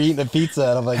up, and you're eating a pizza,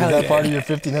 and I'm like, "Is that part of your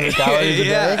 1,500 calories a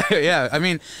day?" Yeah. I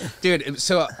mean, dude.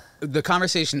 So the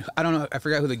conversation, I don't know, I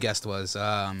forgot who the guest was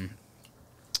a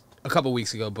couple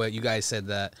weeks ago, but you guys said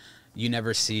that you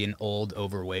never see an old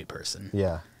overweight person.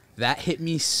 Yeah. That hit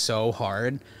me so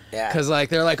hard. Yeah. Because, like,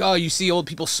 they're like, oh, you see old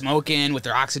people smoking with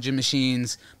their oxygen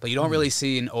machines, but you don't really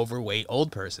see an overweight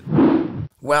old person.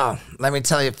 Well, let me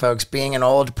tell you, folks, being an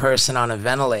old person on a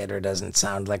ventilator doesn't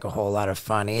sound like a whole lot of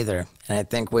fun either. And I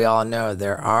think we all know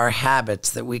there are habits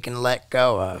that we can let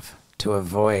go of to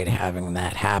avoid having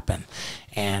that happen.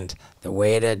 And the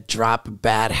way to drop a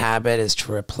bad habit is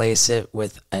to replace it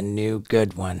with a new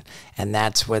good one. And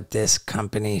that's what this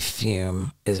company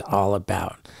Fume is all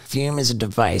about. Fume is a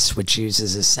device which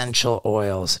uses essential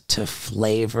oils to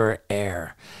flavor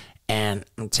air. And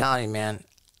I'm telling you, man,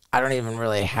 I don't even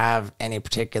really have any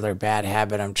particular bad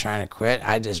habit I'm trying to quit.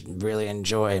 I just really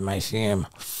enjoy my Fume.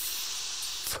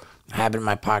 I have it in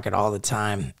my pocket all the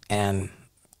time, and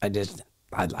I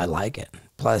like it.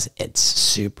 Plus, it's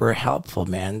super helpful,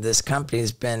 man. This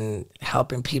company's been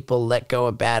helping people let go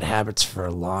of bad habits for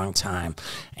a long time,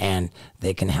 and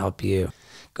they can help you.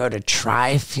 Go to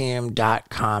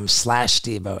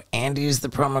tryfume.com/Stevo and use the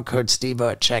promo code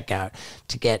Stevo at checkout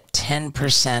to get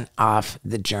 10% off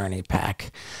the journey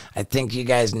pack. I think you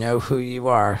guys know who you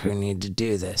are who need to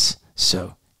do this,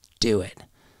 so do it.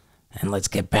 And let's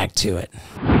get back to it.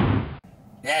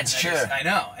 Yeah, it's true. I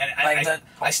know. And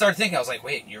I started thinking, I was like,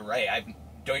 wait, you're right.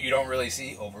 You don't really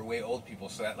see overweight old people,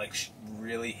 so that like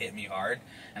really hit me hard.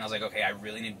 And I was like, okay, I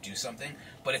really need to do something.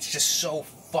 But it's just so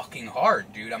fucking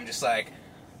hard, dude. I'm just like,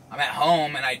 I'm at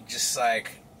home and I'm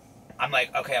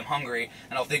like, okay, I'm hungry,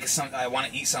 and I'll think of something, I want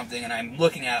to eat something, and I'm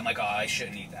looking at it, I'm like, oh, I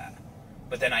shouldn't eat that.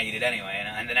 But then I eat it anyway,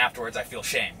 and then afterwards I feel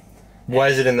shame. Why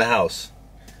is it in the house?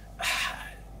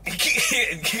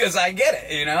 Because I get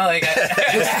it, you know, like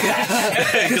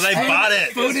Because I bought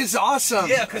it. Food is awesome.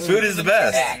 yeah, because Food is the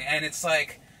best. and it's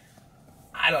like,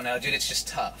 I don't know, dude. It's just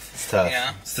tough. It's tough. You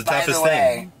know? It's the By toughest the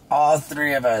way, thing. all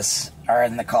three of us are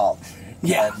in the cult.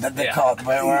 Yeah. The cult.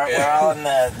 We're all in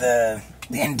the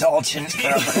indulgent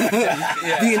program.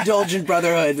 The indulgent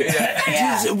brotherhood.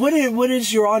 Yeah. What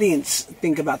does your audience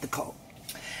think about the cult?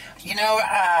 You know,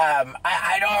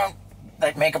 I don't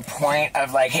like make a point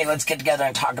of like, hey, let's get together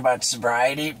and talk about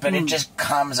sobriety, but it just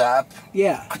comes up.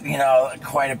 Yeah. You know,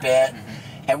 quite a bit.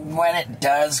 And when it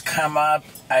does come up,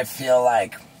 I feel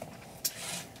like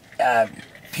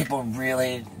people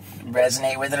really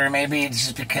resonate with it, or maybe it's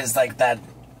just because like that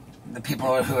the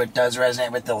people who it does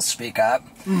resonate with, they'll speak up.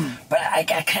 But I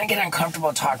kind of get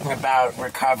uncomfortable talking about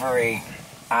recovery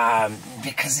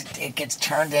because it gets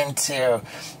turned into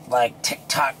like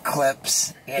TikTok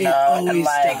clips, you know, always and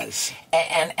like does.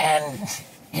 and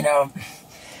you know,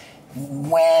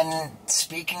 when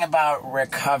speaking about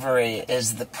recovery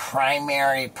is the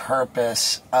primary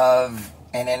purpose of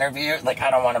an interview, like I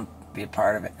don't want to be a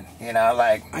part of it, you know,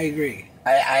 like I agree.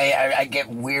 I get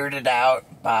weirded out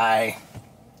by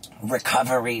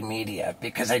recovery media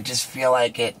because I just feel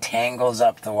like it tangles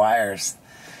up the wires.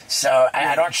 So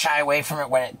I don't shy away from it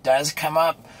when it does come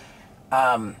up, but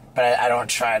I don't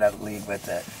try to lead with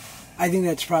it. I think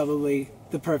that's probably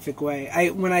the perfect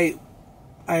way. When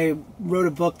I wrote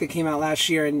a book that came out last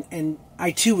year, and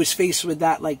I too was faced with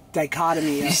that like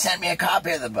dichotomy. You sent me a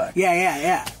copy of the book.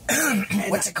 Yeah.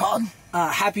 What's it called?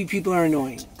 Happy People Are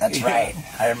Annoying. That's right.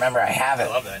 I remember I have it. I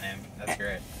love that name. That's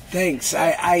great. Thanks.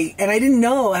 I didn't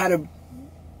know how to,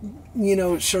 you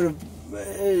know, sort of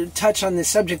touch on this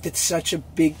subject. It's such a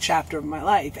big chapter of my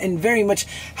life, and very much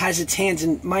has its hands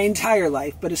in my entire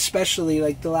life, but especially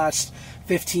like the last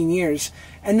 15 years.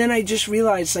 And then I just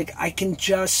realized like I can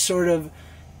just sort of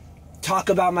talk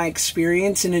about my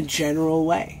experience in a general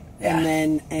way. Yeah.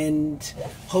 And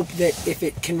hope that if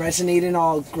it can resonate and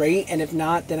all, great, and if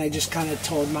not, then I just kind of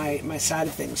told my side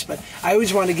of things. But I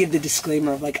always want to give the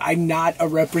disclaimer of like I'm not a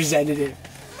representative,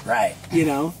 Right. you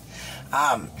know.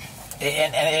 And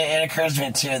it occurs to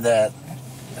me too that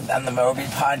on the Moby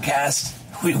podcast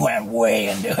we went way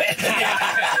into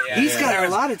it. He's got a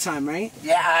lot of time, right?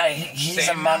 Yeah, he's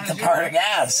Same a month amount as apart. you?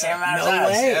 Yeah, same amount No as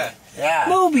us. way. Yeah. Yeah.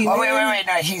 Moby, oh, man. wait.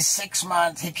 No, he's 6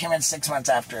 months. He came in 6 months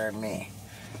after me.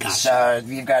 Gotcha. So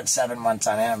you've got 7 months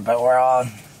on him, but we're all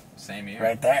Same year.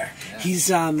 right there. He's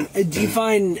do you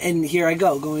find, and here I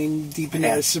go going deep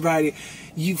into sobriety,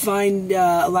 you find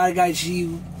a lot of guys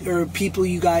or people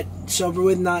you got sober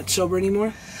with not sober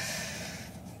anymore?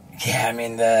 Yeah, I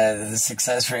mean the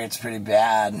success rate's pretty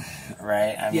bad,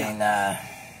 right? I mean,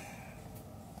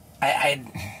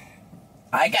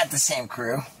 I got the same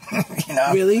crew, you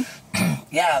know. Really?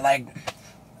 Yeah, like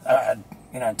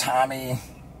you know, Tommy,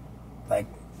 like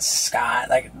Scott,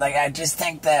 like I just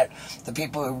think that the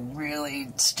people who really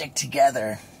stick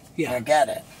together, you know, get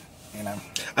it, you know.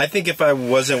 I think if I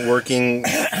wasn't working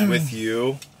with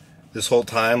you this whole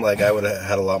time, like I would have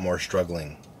had a lot more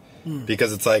struggling,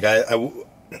 because it's like I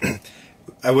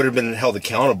would have been held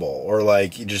accountable, or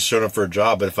like you just showed up for a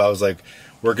job. But if I was like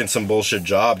working some bullshit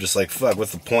job, just like fuck,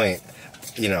 what's the point?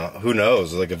 You know, who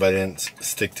knows? Like if I didn't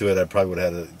stick to it, I probably would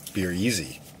have had a beer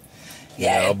easy.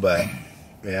 Yeah, You know, but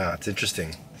yeah, it's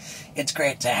interesting. it's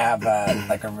great to have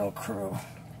like a real crew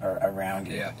around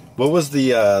you. Yeah. What was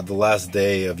the last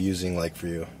day of using like for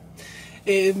you?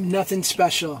 Nothing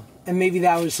special, and maybe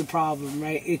that was the problem,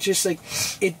 right? It just like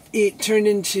it turned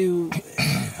into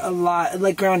a lot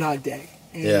like Groundhog Day,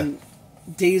 and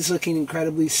days looking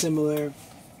incredibly similar,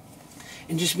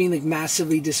 and just being like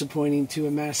massively disappointing to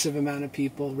a massive amount of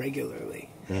people regularly.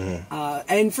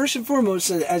 And first and foremost,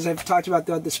 as I've talked about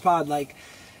throughout this pod, like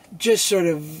just sort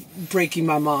of breaking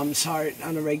my mom's heart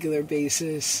on a regular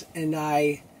basis, and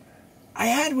I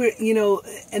had where, you know,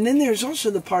 and then there's also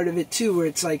the part of it too where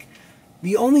it's like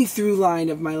the only through line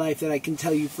of my life that I can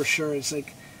tell you for sure is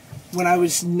like when I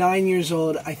was 9 years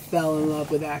old, I fell in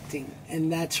love with acting,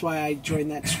 and that's why I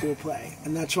joined that school play,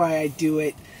 and that's why I do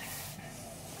it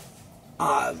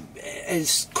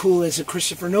as cool as a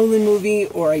Christopher Nolan movie,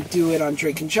 or I do it on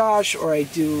Drake and Josh, or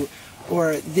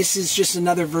this is just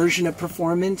another version of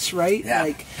performance, right? Yeah.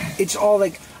 Like it's all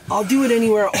like I'll do it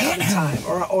anywhere all the time,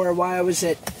 or while I was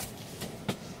at.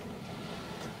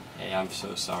 Hey, I'm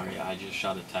so sorry. I just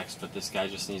shot a text, but this guy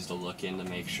just needs to look in to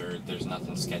make sure there's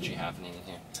nothing sketchy happening in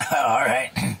here. All right,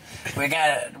 we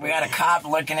got a cop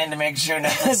looking in to make sure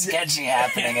nothing's sketchy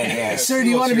happening in here. Sir, do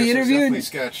you want to be interviewed? Definitely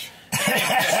sketch.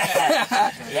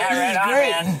 Yeah, right on,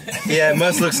 man. Yeah, it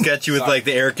must look sketchy with like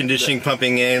the air conditioning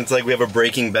pumping in. It's like we have a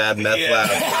Breaking Bad meth lab.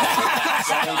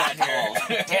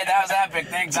 Yeah,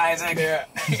 perfect. Thanks, Isaac. Yeah.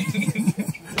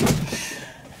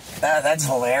 That's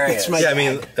hilarious. Yeah, I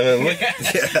mean, look. Yeah.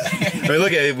 I mean,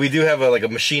 look at it. We do have a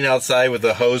machine outside with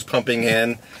a hose pumping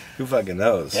in. Who fucking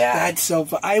knows? Yeah, that's so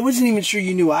fun. I wasn't even sure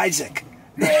you knew Isaac.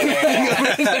 Dude,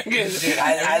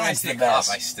 Isaac's the best.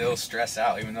 I still stress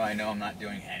out, even though I know I'm not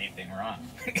doing anything wrong.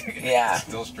 Yeah, it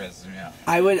still stresses me out.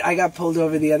 I got pulled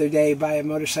over the other day by a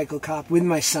motorcycle cop with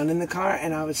my son in the car,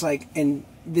 and I was like, and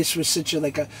this was such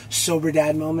a sober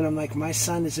dad moment. I'm like, my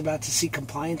son is about to see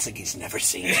compliance like he's never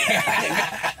seen it.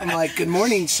 I'm like, good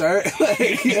morning, sir.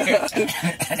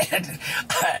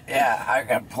 Yeah, I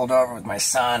got pulled over with my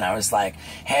son. I was like,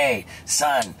 hey,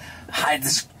 son, hide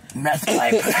this meth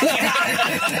pipe.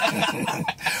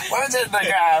 What was it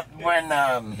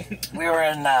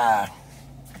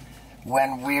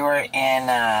when we were in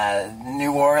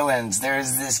New Orleans? There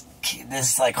was this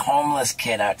homeless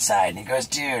kid outside, and he goes,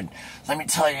 dude, let me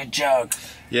tell you a joke.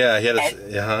 Yeah, he had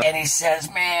and he says,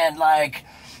 man,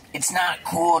 it's not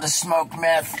cool to smoke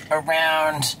meth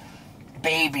around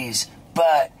babies,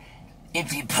 but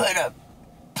if you put a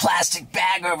plastic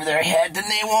bag over their head, then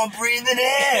they won't breathe it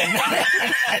in.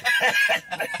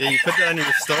 Yeah, you put that on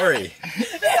your story.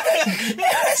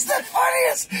 That's the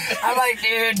funniest. I'm like,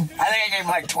 dude, I think I gave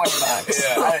him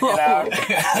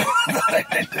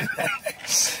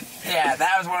 $20. Yeah,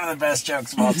 that was one of the best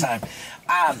jokes of all time.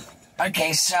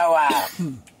 Okay, so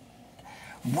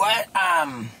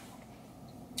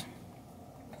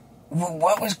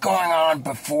what was going on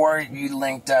before you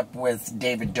linked up with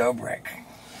David Dobrik?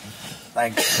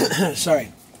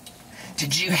 Sorry.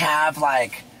 Did you have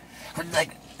let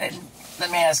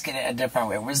me ask it a different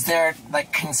way. Was there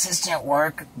consistent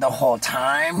work the whole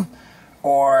time,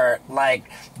 or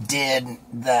did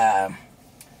the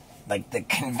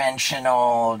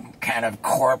conventional kind of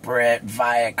corporate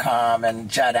Viacom and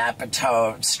Judd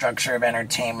Apatow structure of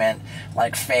entertainment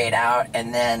fade out,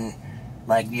 and then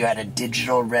you had a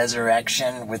digital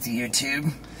resurrection with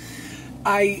YouTube?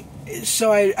 I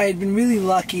had been really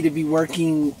lucky to be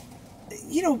working,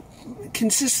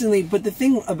 consistently, but the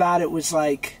thing about it was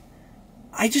I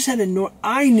just had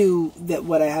I knew that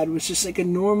what I had was just a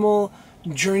normal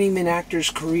journeyman actor's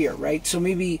career, right? So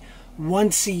maybe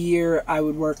once a year I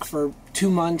would work for 2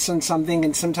 months on something,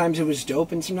 and sometimes it was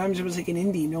dope, and sometimes it was an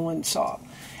indie no one saw.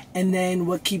 And then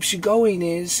what keeps you going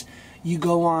is you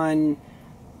go on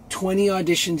 20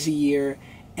 auditions a year,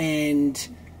 and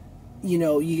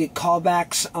you get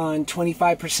callbacks on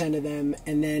 25% of them,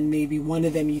 and then maybe one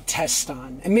of them you test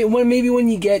on. And maybe one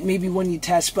you get, maybe one you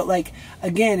test. But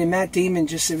again, and Matt Damon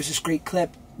there was this great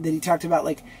clip that he talked about,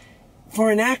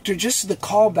 for an actor, just the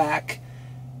callback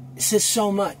says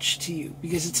so much to you,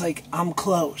 because it's I'm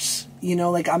close,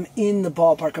 I'm in the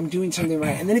ballpark, I'm doing something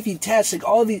right. And then if you test,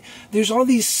 there's all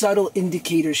these subtle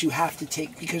indicators you have to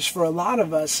take, because for a lot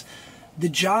of us, the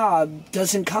job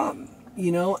doesn't come,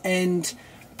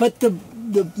 but the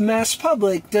mass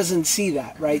public doesn't see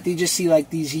that, right? They just see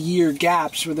these year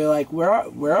gaps where they're where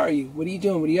are you? What are you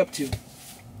doing? What are you up to?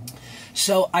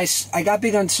 So I got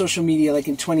big on social media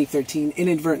in 2013,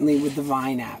 inadvertently, with the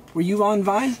Vine app. Were you on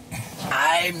Vine?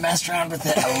 I messed around with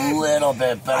it a little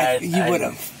bit, but you would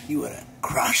have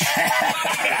crushed.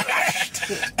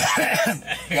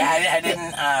 Yeah, I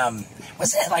didn't.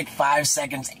 Was it 5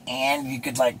 seconds and you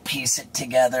could piece it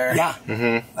together? Yeah.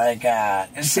 Mm-hmm.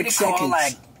 It was 6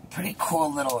 seconds. Pretty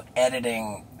cool little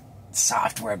editing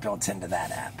software built into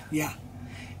that app. Yeah.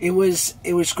 It was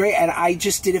great, and I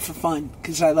just did it for fun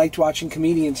because I liked watching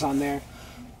comedians on there.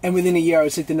 And within a year, I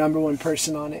was the #1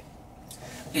 person on it.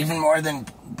 Even more than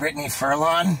Brittany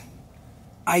Furlan?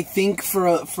 I think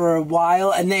for a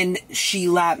while, and then she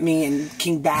lapped me, and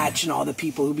King Batch and all the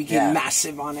people who became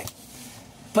massive on it.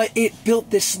 But it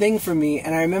built this thing for me,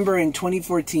 and I remember in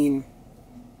 2014,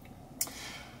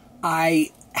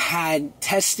 I had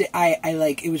tested.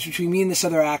 It was between me and this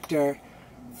other actor.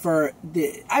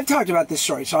 I've talked about this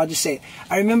story, so I'll just say it.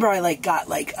 I remember I got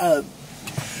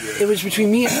it was between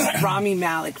me and Rami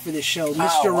Malek for this show,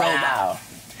 Mr. Robot.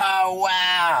 Oh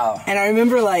wow! And I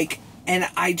remember and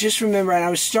I just remember, and I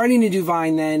was starting to do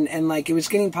Vine then, and it was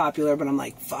getting popular, but I'm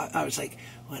fuck. I was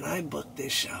when I book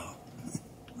this show,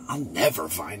 I'll never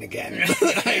Vine again.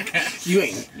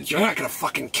 You're not gonna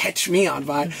fucking catch me on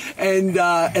Vine. And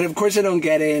of course I don't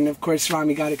get it, and of course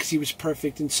Rami got it because he was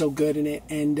perfect and so good in it,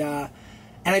 and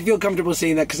I feel comfortable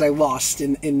saying that because I lost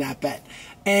in that bet.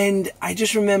 And I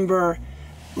just remember,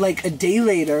 a day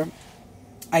later,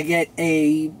 I get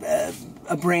a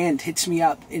brand hits me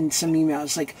up in some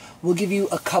emails we'll give you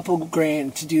a couple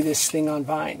grand to do this thing on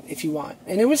Vine if you want.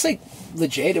 And it was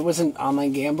legit. It wasn't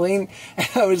online gambling. And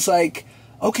I was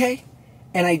okay.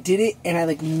 And I did it, and I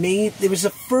like made, it was the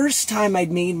first time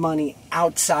I'd made money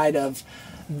outside of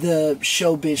the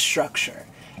showbiz structure.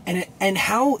 And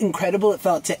how incredible it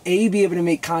felt to A, be able to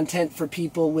make content for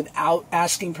people without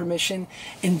asking permission,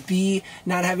 and B,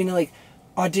 not having to like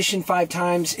audition 5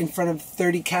 times in front of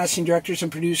 30 casting directors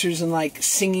and producers and like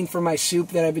singing for my soup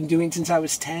that I've been doing since I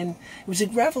was 10. It was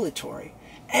like revelatory.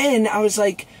 And I was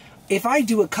like, if I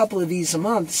do a couple of these a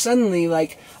month, suddenly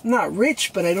like I'm not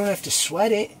rich, but I don't have to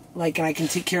sweat it. Like, and I can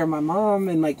take care of my mom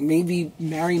and like maybe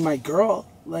marry my girl.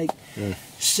 Like,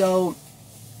 so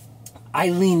I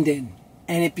leaned in,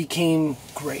 and it became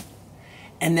great.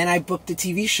 And then I booked a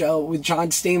TV show with John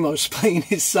Stamos playing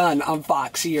his son on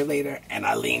Fox a year later, and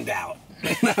I leaned out.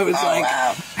 And I was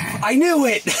wow. I knew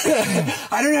it.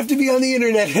 I don't have to be on the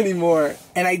internet anymore.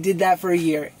 And I did that for a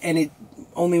year, and it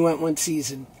only went 1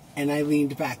 season, and I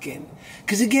leaned back in.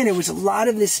 Because again, it was a lot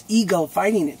of this ego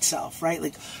fighting itself, right?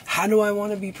 Like, how do I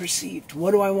want to be perceived?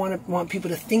 What do I want people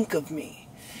to think of me?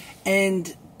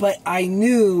 But I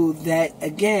knew that,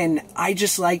 again, I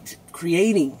just liked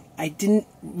creating. I didn't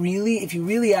really, if you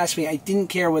really ask me, I didn't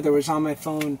care whether it was on my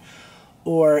phone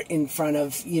or in front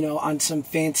of, on some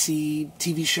fancy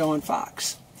TV show on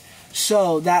Fox.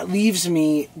 So that leaves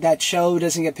me, that show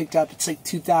doesn't get picked up. It's like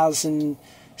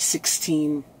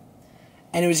 2016.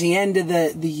 And it was the end of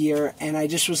the year, and I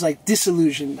just was like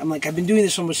disillusioned. I'm like, I've been doing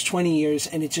this almost 20 years,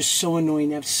 and it's just so annoying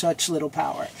to have such little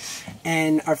power.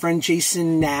 And our friend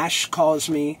Jason Nash calls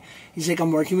me. He's like,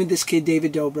 I'm working with this kid,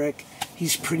 David Dobrik.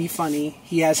 He's pretty funny.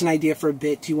 He has an idea for a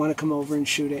bit. Do you want to come over and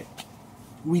shoot it?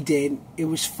 We did. It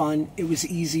was fun. It was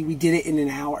easy. We did it in an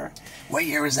hour. What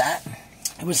year was that?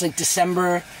 It was like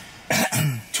December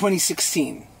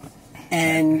 2016.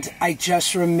 And I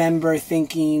just remember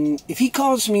thinking, if he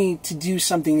calls me to do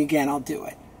something again, I'll do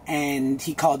it. And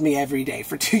he called me every day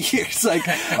for 2 years. Like,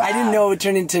 wow. I didn't know it would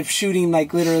turn into shooting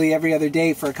like literally every other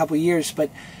day for a couple of years. But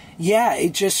yeah,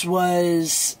 it just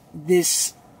was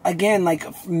this, again,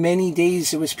 like many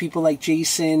days, it was people like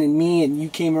Jason and me, and you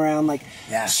came around, like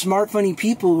smart, funny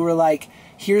people who were like,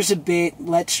 here's a bit,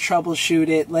 let's troubleshoot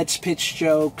it, let's pitch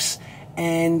jokes.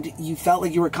 And you felt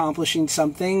like you were accomplishing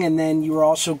something, and then you were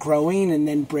also growing, and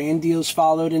then brand deals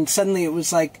followed, and suddenly it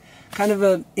was like kind of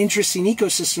an interesting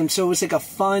ecosystem. So it was like a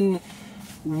fun,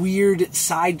 weird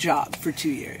side job for 2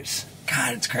 years.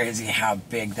 God, it's crazy how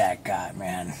big that got,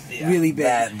 man. Yeah. Really big.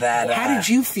 How did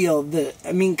you feel?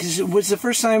 Because it was the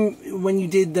first time when you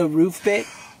did the roof bit?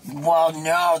 Well,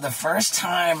 no. The first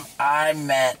time I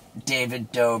met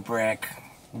David Dobrik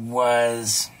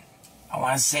was, I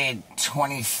want to say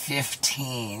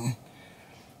 2015.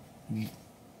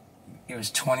 It was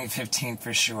 2015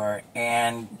 for sure.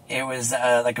 And it was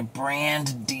like a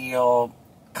brand deal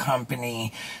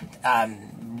company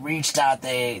reached out.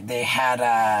 They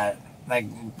had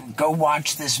go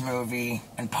watch this movie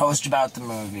and post about the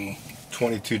movie.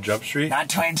 22 Jump Street? Not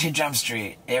 22 Jump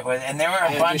Street. It was, and there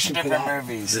were a bunch of different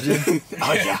movies. Did you?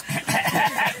 Oh yeah.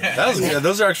 That was good.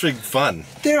 Those are actually fun.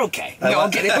 They're okay. No,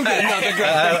 I'm kidding. No, they're great.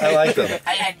 I like them.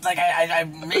 I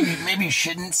maybe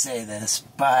shouldn't say this,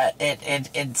 but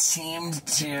it seemed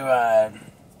to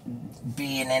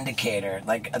be an indicator,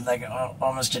 like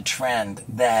almost a trend,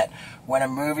 that when a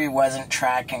movie wasn't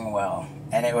tracking well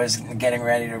and it was getting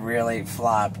ready to really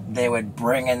flop, they would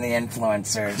bring in the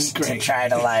influencers to try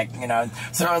to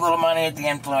throw a little money at the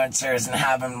influencers and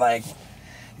have them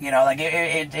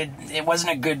it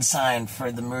wasn't a good sign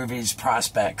for the movie's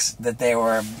prospects that they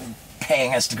were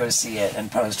paying us to go see it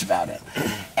and post about it.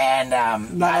 And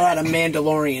not a lot of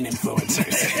Mandalorian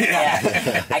influencers.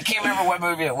 Yeah. I can't remember what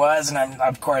movie it was, and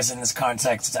of course in this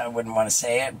context I wouldn't want to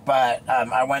say it, but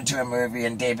I went to a movie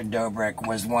and David Dobrik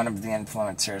was one of the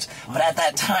influencers. But at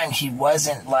that time he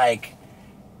wasn't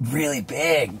really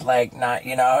big, and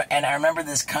I remember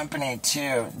this company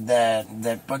too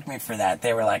that booked me for that.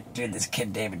 They were like, dude, this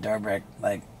kid David Dobrik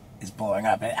is blowing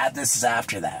up. And this is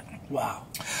after that. Wow.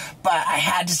 But I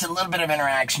had just a little bit of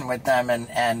interaction with them,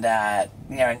 and I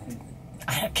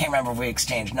can't remember if we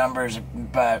exchanged numbers,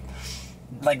 but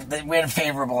we had a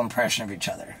favorable impression of each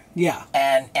other. Yeah.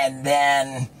 And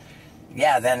then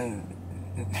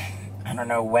I don't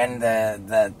know when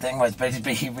the thing was, but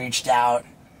he reached out,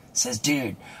 says,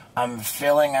 dude, I'm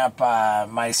filling up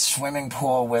my swimming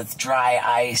pool with dry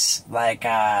ice,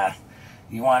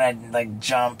 you want to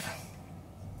jump?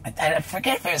 I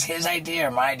forget if it was his idea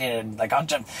or my idea. I'll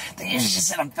jump. He just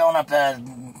said, I'm filling up the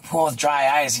pool with dry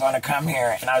ice. You want to come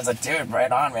here? And I was like, dude,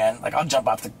 right on, man. I'll jump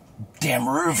off the damn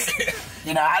roof.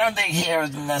 You know, I don't think it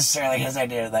was necessarily his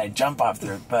idea that I jump off the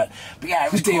roof, but yeah,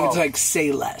 it was cool. David's like,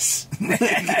 say less.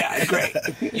 Yeah, great.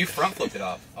 You front flipped it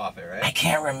off it, right? I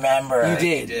can't remember. You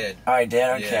did. You did. Oh, I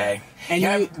did? Okay. And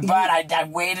Yeah, I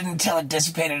waited until it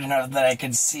dissipated enough that I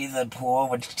could see the pool,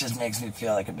 which just makes me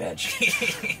feel like a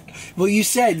bitch. Well, you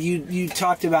said, you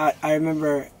talked about, I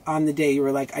remember on the day, you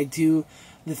were like, I do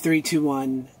the 3, 2,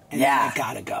 1, and then I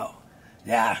gotta go.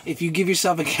 Yeah. If you give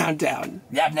yourself a countdown.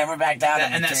 Yeah, I've never backed out.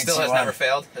 And that still has never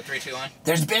failed, the 3, 2, 1?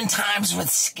 There's been times with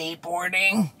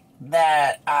skateboarding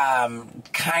that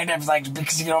kind of like,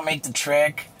 because you don't make the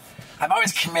trick, I've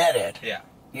always committed. Yeah.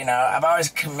 You know, I've always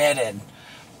committed.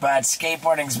 But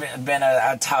skateboarding's been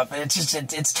a tough,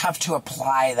 it's tough to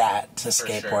apply that to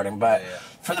skateboarding. Sure. But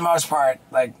for the most part,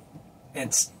 like,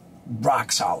 it's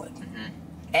rock solid.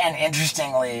 Mm-hmm. And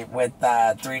interestingly, with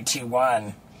 3, 2,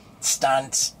 1,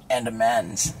 stunts and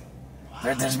amends.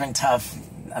 There's been tough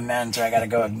amends where I got to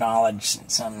go acknowledge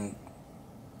some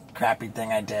crappy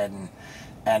thing I did,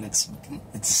 and it's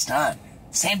a stunt.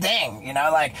 Same thing, you know,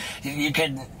 like you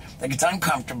could, like, it's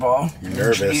uncomfortable. You're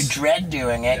nervous. You dread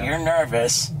doing it. Yeah. You're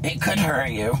nervous. It could hurt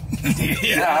you.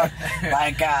 You know,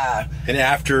 like and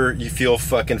after you feel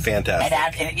fucking fantastic.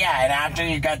 And after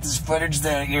you got this footage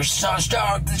that you're so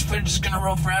stoked, this footage is gonna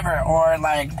roll forever. Or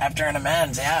like after an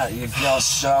amends, you feel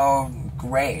so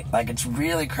great. Like, it's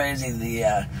really crazy,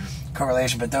 the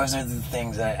correlation. But those are the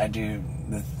things I do.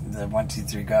 The 1, 2,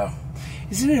 3, go.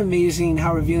 Isn't it amazing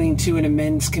how revealing to an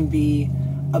amends can be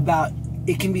about?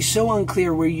 It can be so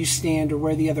unclear where you stand or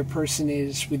where the other person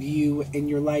is with you in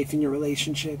your life, in your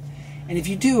relationship. And if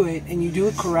you do it, and you do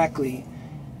it correctly,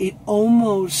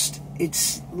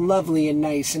 it's lovely and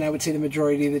nice. And I would say the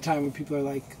majority of the time when people are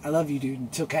like, I love you, dude,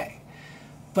 it's okay.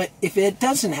 But if it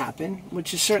doesn't happen,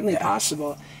 which is certainly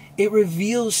possible, it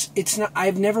reveals, it's not,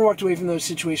 I've never walked away from those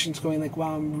situations going like,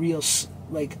 wow, I'm real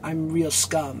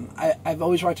scum. I've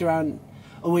always walked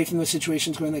away from those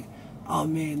situations going like, oh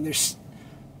man,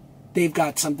 they've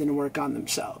got something to work on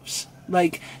themselves.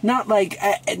 Like, not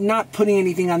putting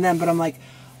anything on them, but I'm like,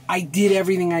 I did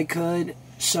everything I could,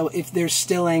 so if they're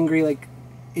still angry, like,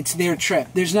 it's their trip.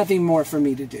 There's nothing more for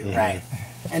me to do. Mm-hmm. Right.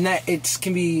 And that it's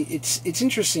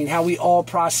interesting how we all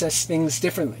process things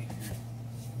differently.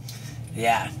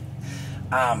 Yeah.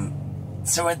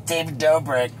 So with David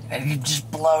Dobrik, and he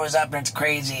just blows up and it's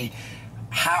crazy.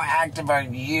 How active are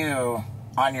you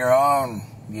on your own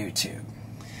YouTube?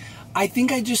 I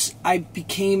think I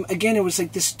became, again, it was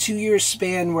like this 2-year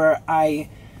span where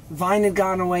Vine had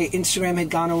gone away, Instagram had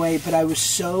gone away, but I was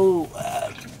so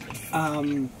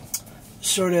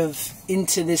sort of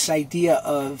into this idea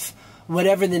of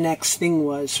whatever the next thing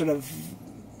was, sort of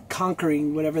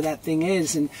conquering whatever that thing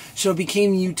is. And so it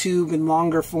became YouTube in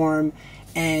longer form.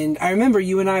 And I remember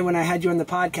you and I, when I had you on the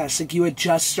podcast, like, you had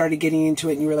just started getting into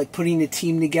it and you were like putting a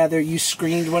team together. You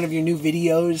screened one of your new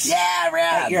videos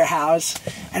at your house.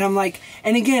 And I'm like,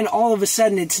 and again, all of a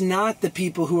sudden, it's not the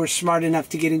people who are smart enough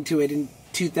to get into it in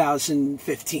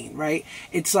 2015, right?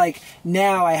 It's like,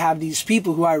 now I have these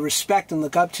people who I respect and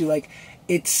look up to. Like,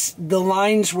 the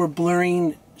lines were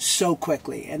blurring so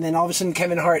quickly. And then all of a sudden,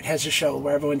 Kevin Hart has a show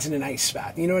where everyone's in an ice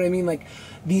bath. You know what I mean? Like,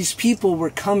 these people were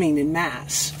coming in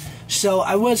mass. So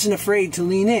I wasn't afraid to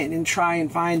lean in and try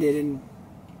and find it. And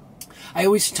I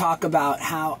always talk about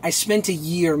how I spent a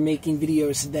year making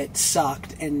videos that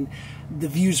sucked and the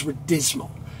views were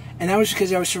dismal. And that was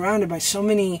because I was surrounded by so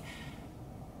many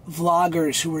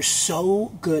vloggers who were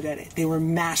so good at it. They were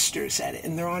masters at it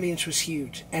and their audience was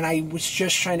huge. And I was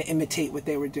just trying to imitate what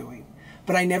they were doing.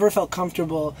 But I never felt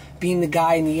comfortable being the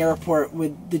guy in the airport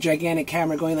with the gigantic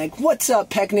camera going like, what's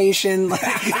up, Peck Nation? Like,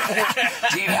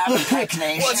 do you have a Peck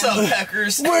Nation? What's up,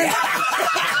 Peckers?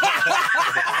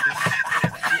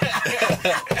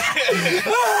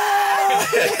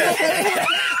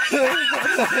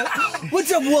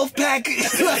 What's up, Wolfpack?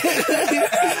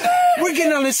 We're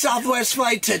getting on a Southwest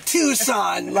flight to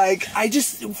Tucson. Like, I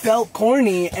just felt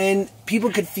corny, and people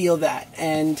could feel that.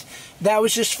 And that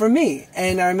was just for me.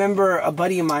 And I remember a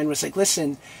buddy of mine was like,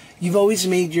 listen, you've always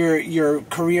made your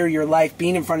career, your life,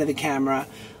 being in front of the camera.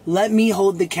 Let me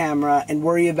hold the camera and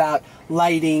worry about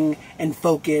lighting and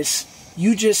focus.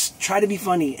 You just try to be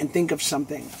funny and think of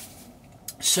something.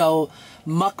 So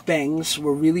mukbangs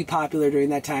were really popular during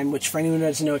that time, which for anyone who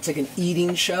doesn't know, it's like an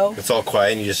eating show. It's all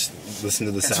quiet and you just listen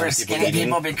to the sound. It's where skinny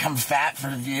people become fat for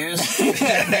views.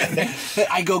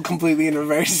 I go completely in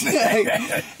reverse.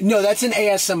 No, that's an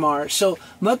ASMR. So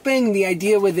mukbang, the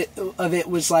idea of it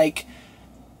was like,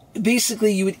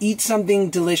 basically you would eat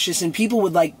something delicious and people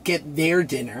would like get their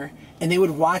dinner and they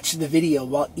would watch the video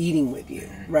while eating with you,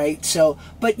 right? So,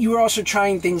 but you were also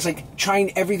trying things like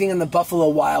trying everything on the Buffalo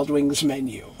Wild Wings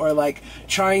menu, or like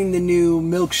trying the new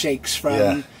milkshakes from.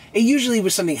 Yeah. It usually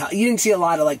was something. You didn't see a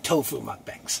lot of like tofu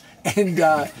mukbangs, and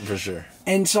For sure.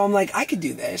 and so I'm like, I could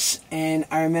do this. And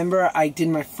I remember I did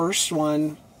my first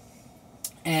one,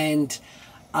 and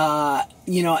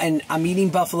you know, and I'm eating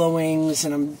buffalo wings,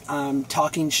 and I'm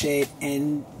talking shit,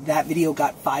 and that video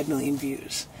got 5 million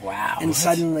views. Wow. And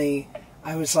suddenly,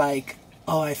 I was like,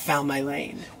 oh, I found my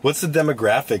lane. What's the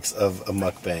demographics of a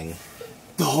mukbang?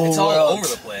 The whole It's all world. over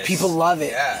the place. People love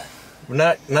it. Yeah.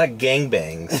 Not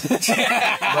gangbangs.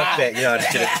 Mukbang. No, I'm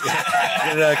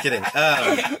just kidding.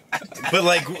 But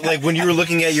like when you were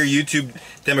looking at your YouTube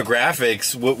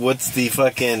demographics, what's the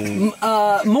fucking?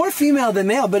 More female than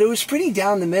male, but it was pretty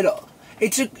down the middle.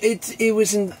 It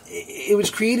was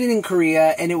created in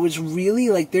Korea, and it was really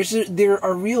like there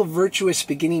are real virtuous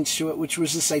beginnings to it, which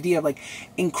was this idea of like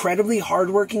incredibly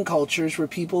hardworking cultures where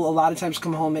people a lot of times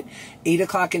come home at 8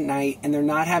 o'clock at night and they're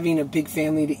not having a big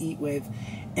family to eat with,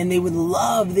 and they would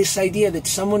love this idea that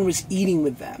someone was eating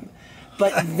with them.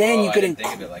 But then you could I didn't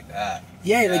think of it like that.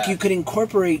 Yeah, like you could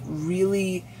incorporate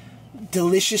really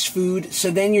delicious food.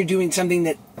 So then you're doing something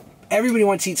that everybody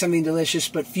wants to eat something delicious,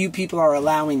 but few people are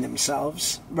allowing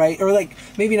themselves, right? Or like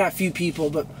maybe not few people,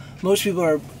 but most people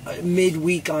are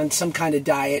midweek on some kind of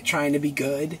diet trying to be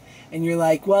good. And you're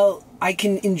like, well, I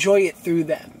can enjoy it through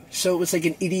them. So it was like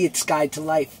an idiot's guide to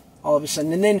life all of a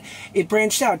sudden. And then it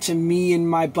branched out to me and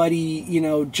my buddy, you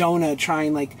know, Jonah,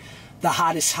 trying like the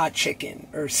hottest hot chicken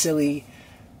or silly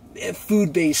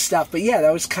food-based stuff. But yeah,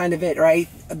 that was kind of it, right?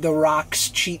 The Rock's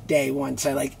cheat day once.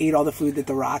 I like ate all the food that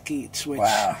The Rock eats, which...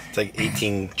 Wow. It's like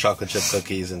 18 chocolate chip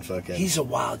cookies and fucking... He's a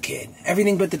wild kid.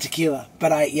 Everything but the tequila.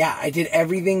 But I did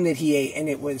everything that he ate, and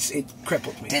it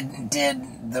crippled me.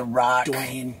 Did The Rock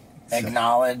Dwayne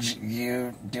acknowledge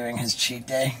you doing his cheat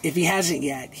day? If he hasn't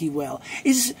yet, he will.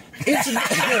 How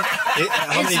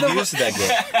many views did that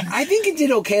get? I think it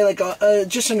did okay, like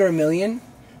just under 1 million.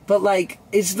 But like,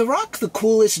 is The Rock the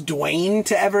coolest Dwayne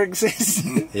to ever exist?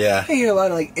 Yeah. I hear a lot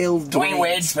of like ill Dwayne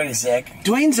Wade's pretty sick.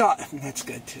 Dwayne's that's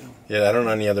good too. Yeah, I don't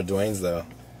know any other Dwaynes though.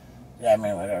 Yeah, I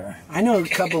mean, whatever. I know a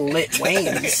couple lit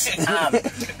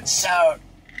Dwaynes. So,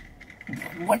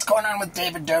 what's going on with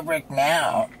David Dobrik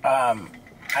now?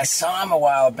 I saw him a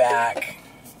while back.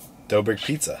 Dobrik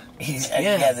Pizza.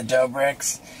 Yeah, the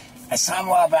Dobriks. I saw him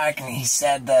a while back, and he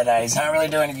said that he's not really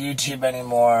doing YouTube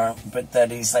anymore, but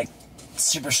that he's like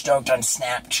super stoked on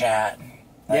Snapchat.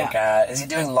 Like, is he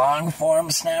doing long form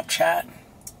Snapchat?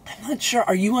 I'm not sure.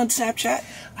 Are you on Snapchat?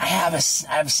 I have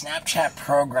Snapchat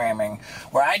programming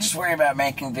where I just worry about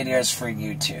making videos for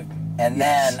YouTube, and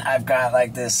then I've got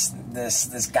like this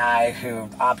guy who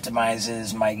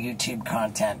optimizes my YouTube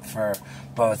content for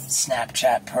both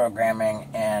Snapchat programming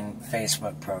and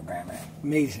Facebook programming.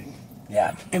 Amazing.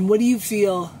 Yeah. And what do you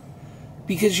feel?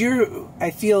 Because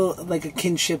I feel like a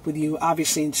kinship with you,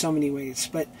 obviously in so many ways,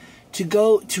 but to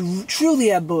truly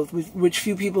have both, which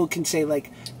few people can say, like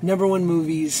 #1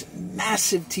 movies,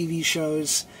 massive TV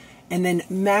shows, and then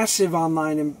massive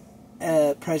online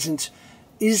presence.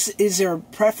 Is there a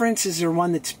preference? Is there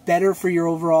one that's better for your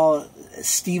overall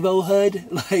Steve-O-hood?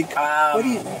 Like,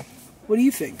 what do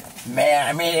you think? Man,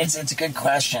 I mean, it's a good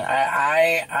question.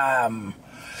 I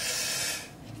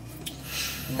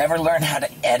never learned how to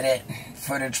edit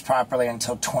footage properly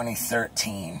until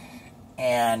 2013.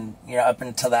 And, you know, up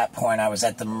until that point, I was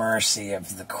at the mercy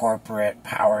of the corporate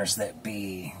powers that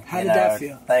be. How did that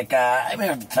feel? Like, I mean,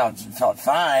 it felt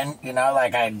fine. You know,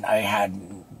 like I had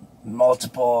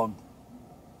multiple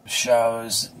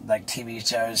shows, like TV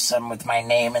shows, some with my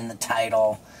name in the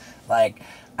title. Like,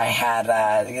 I had,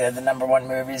 you know, the #1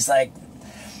 movies, like,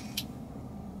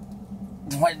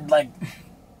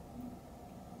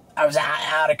 I was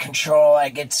out of control. I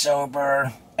get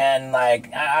sober. And,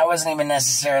 like, I wasn't even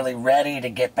necessarily ready to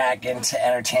get back into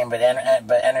entertainment,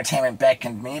 but entertainment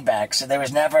beckoned me back. So there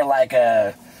was never, like,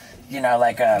 I'm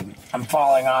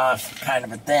falling off kind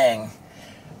of a thing.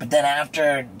 But then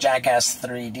after Jackass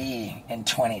 3D in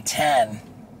 2010,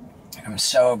 I'm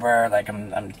sober, like,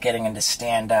 I'm getting into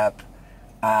stand-up.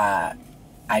 I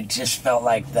just felt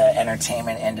like the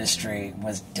entertainment industry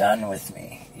was done with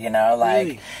me, you know? Like,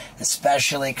 really?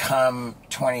 Especially come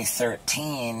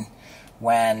 2013...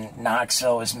 when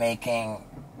Knoxville was making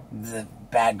the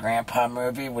Bad Grandpa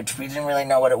movie, which we didn't really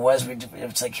know what it was. It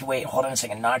was like, wait, hold on a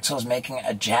second. Knoxville's making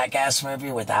a Jackass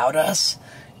movie without us?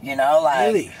 You know,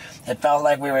 like, really? It felt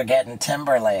like we were getting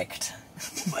Timberlaked.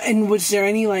 And was there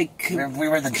any, like, we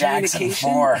were the Jackson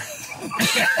 4.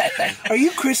 Are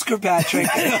you Chris Kirkpatrick?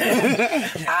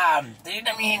 I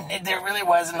mean, there really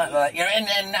wasn't,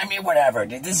 and I mean, whatever,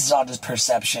 dude. This is all just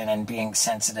perception and being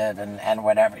sensitive and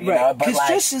whatever, you know. But because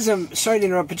just as sorry to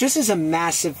interrupt, but just as a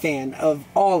massive fan of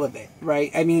all of it,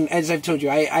 right? I mean, as I've told you,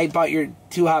 I bought your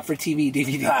Too Hot for TV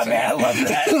DVD. Oh man, I love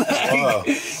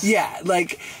that. Yeah,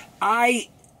 like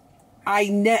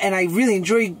and I really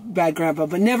enjoy Bad Grandpa,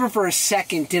 but never for a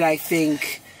second did I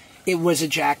think it was a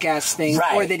Jackass thing,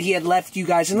 or that he had left you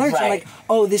guys in lurch. I'm like,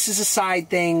 oh, this is a side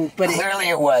thing, but clearly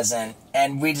it wasn't,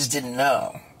 and we just didn't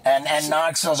know. And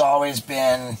Knoxville's always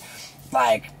been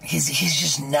like he's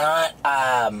just not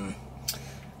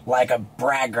like a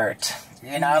braggart,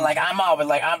 you know. Like I'm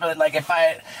like if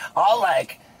I'll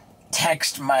like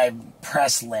text my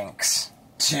press links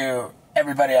to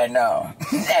everybody I know.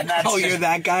 And that's you're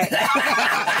that guy?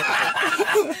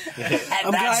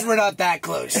 I'm glad we're not that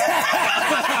close.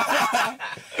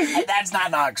 And that's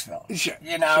not Knoxville. Sure.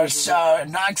 You know, so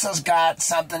Knoxville's got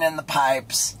something in the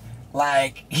pipes.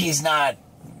 Like, he's not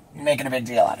making a big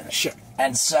deal out of it. Sure.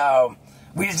 And so,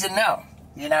 we just didn't know.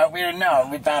 You know, we didn't know.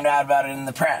 We found out about it in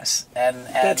the press. And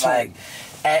that's like,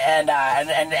 right. and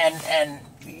I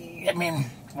mean,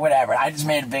 whatever. I just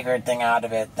made a bigger thing out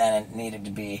of it than it needed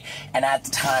to be. And at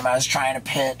the time, I was trying to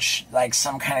pitch like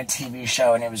some kind of TV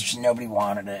show, and it was just nobody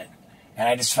wanted it. And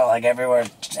I just felt like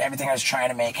everything I was trying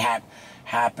to make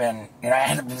happen. You know, I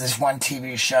had this one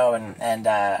TV show, and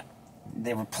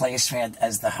they replaced me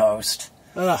as the host.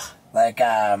 Ugh. Like,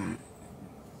 I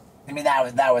mean,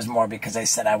 that was more because they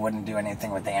said I wouldn't do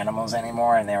anything with animals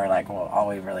anymore, and they were like, well, all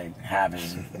we really have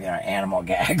is, you know, animal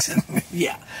gags.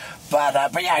 Yeah. But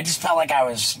yeah, I just felt like I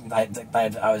was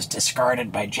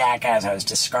discarded by Jackass. I was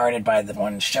discarded by the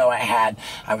one show I had.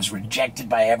 I was rejected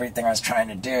by everything I was trying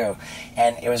to do.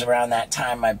 And it was around that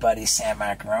time my buddy Sam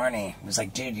Macaroni was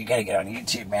like, dude, you got to get on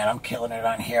YouTube, man. I'm killing it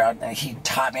on here. And he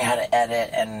taught me how to edit.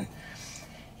 And,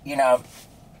 you know,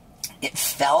 it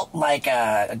felt like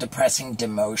a depressing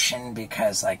demotion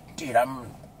because, like, dude,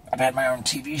 I've had my own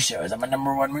TV shows. I'm a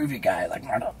 #1 movie guy. Like,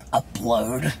 I'm not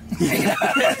upload. You know?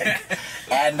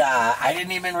 And I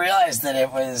didn't even realize that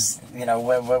it was, you know,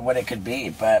 what it could be.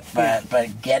 But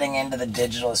getting into the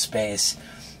digital space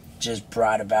just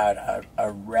brought about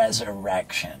a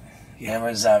resurrection. Yeah. It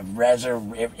was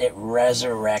it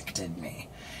resurrected me.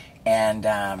 And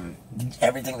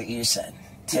everything that you said,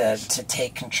 to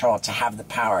take control, to have the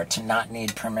power, to not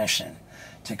need permission,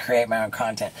 to create my own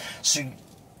content. So,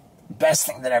 best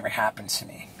thing that ever happened to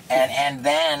me. And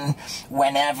then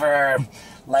whenever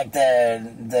like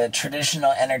the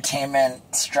traditional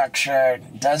entertainment structure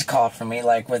does call for me,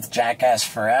 like with Jackass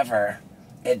Forever,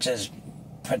 it just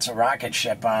puts a rocket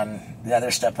ship on the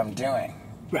other stuff I'm doing.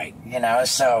 Right. You know,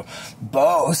 so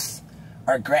both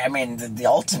are great. I mean, the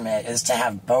ultimate is to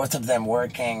have both of them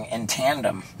working in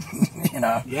tandem, you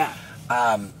know? Yeah.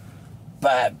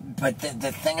 But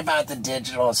the thing about the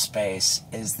digital space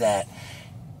is that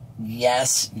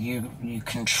yes, you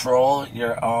control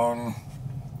your own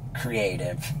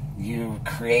creative. You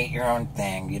create your own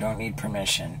thing. You don't need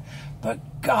permission.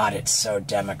 But God, it's so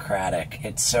democratic.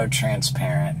 It's so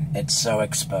transparent. It's so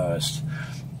exposed.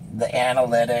 The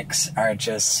analytics are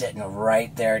just sitting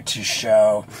right there to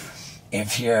show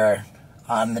if you're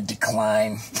on the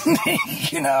decline,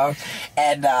 you know?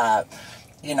 And,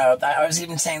 you know, I was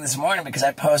even saying this morning because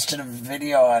I posted a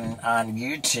video on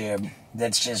YouTube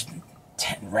that's just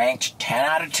ranked 10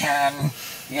 out of 10,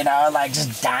 you know, like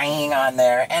just dying on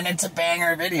there, and it's a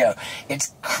banger video.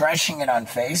 It's crushing it on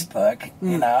Facebook,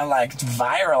 you know, like it's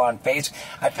viral on Facebook.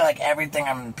 I feel like everything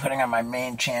I'm putting on my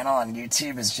main channel on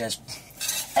YouTube is just,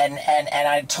 and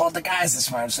I told the guys this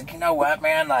morning, I was like, you know what,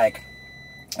 man, like,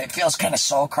 it feels kind of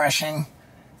soul crushing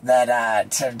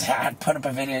that to put up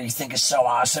a video you think is so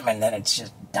awesome and then it's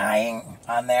just dying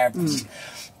on there.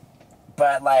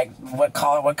 But like what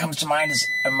comes to mind is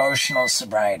emotional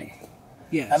sobriety.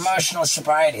 Yes. Emotional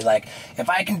sobriety. Like if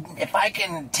I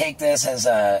can take this as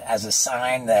a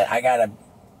sign that I gotta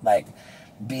like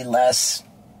be less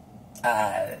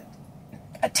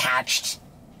attached,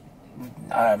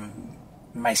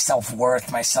 my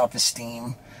self-worth, my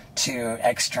self-esteem to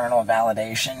external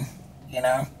validation, you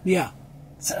know? Yeah.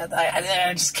 So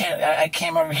I just can't. I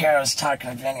came over here. I was talking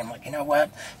to Vinny. I'm like, you know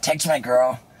what? Text my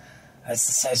girl. I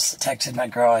texted my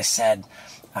girl. I said,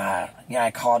 you know, I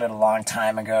called it a long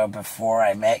time ago before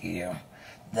I met you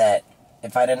that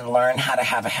if I didn't learn how to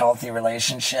have a healthy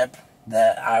relationship,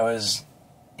 that I was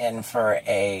in for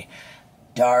a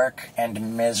dark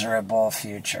and miserable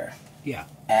future. Yeah.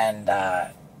 And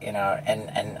you know,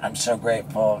 and I'm so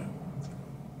grateful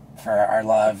for our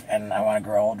love, and I want to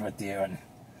grow old with you and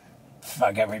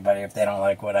fuck everybody if they don't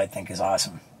like what I think is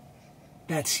awesome.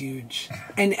 That's huge.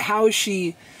 And how is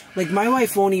she? Like, my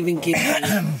wife won't even give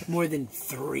me more than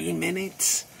 3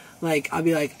 minutes. Like, I'll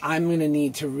be like, I'm gonna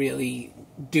need to really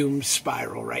doom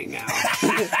spiral right now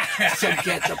to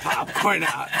get the popcorn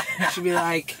out. She'll be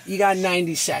like, you got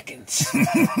 90 seconds.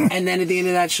 And then at the end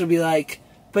of that, she'll be like,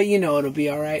 but you know it'll be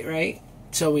all right, right?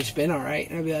 It's always been all right.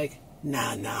 And I'll be like,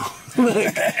 nah, no.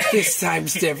 Like, this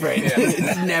time's different.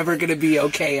 It's never going to be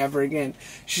okay ever again.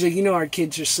 She's like, you know, our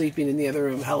kids are sleeping in the other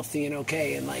room healthy and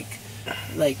okay. And like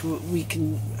we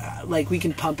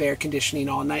can pump air conditioning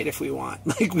all night if we want.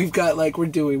 Like, we've got, like, we're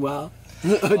doing well.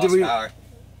 Lost power.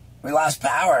 We lost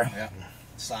power. Yeah.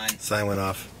 Sign went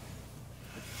off.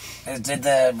 Did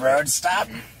the road stop?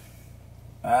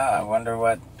 Oh, I wonder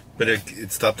what. But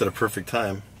it stopped at a perfect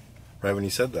time, right when you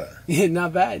said that. Yeah,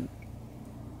 not bad.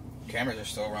 Cameras are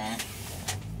still rolling.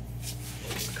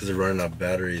 Because they're running out of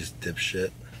batteries,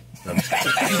 dipshit. No, I'm just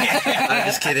kidding. I'm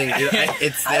just kidding.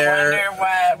 It's there. I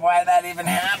wonder why that even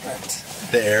happened.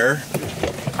 The air.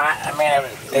 I mean,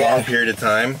 A long period of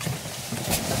time.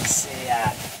 Let's see.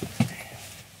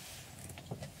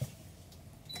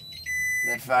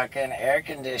 The fucking air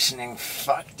conditioning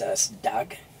fucked us,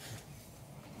 Doug.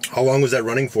 How long was that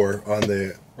running for on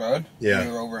the road? Yeah.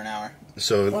 We were over an hour.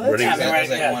 So Well, running. that's It was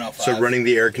like Yeah. 105. So running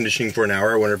the air conditioning for an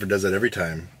hour. I wonder if it does that every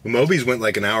time. Moby's went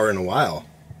like an hour in a while.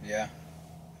 Yeah.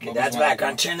 Okay, that's back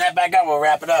on. Turn that back up. We'll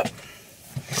wrap it up.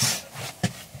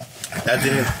 That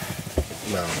didn't.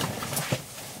 No.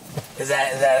 Is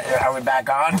that? Are we back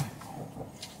on?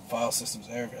 File system's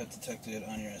error detected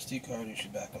on your SD card. You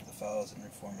should back up the files and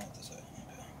reformat this. Okay.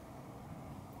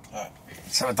 Alright.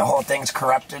 So the whole thing's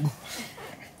corrupted.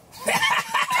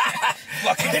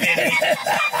 Fucking Vinny.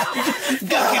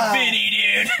 Fucking Vinny,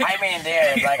 dude. I mean,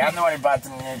 dude, like, I'm the one who bought the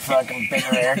new fucking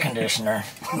bigger air conditioner.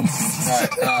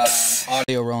 Alright,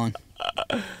 audio rolling.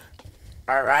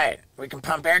 All right, we can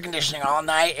pump air conditioning all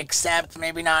night, except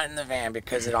maybe not in the van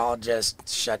because it all just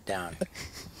shut down.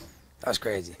 That was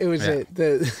crazy. It was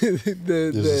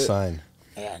There's a sign.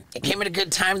 Man, it came at a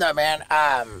good time though, man.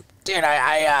 Dude,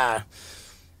 I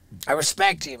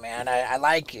respect you, man. I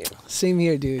like you. Same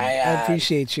here, dude. I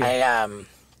appreciate you. I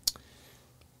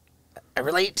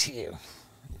relate to you.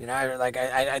 You know,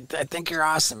 I think you're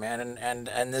awesome, man,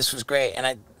 and this was great. And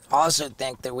I also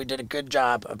think that we did a good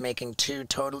job of making 2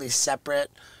 totally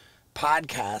separate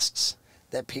podcasts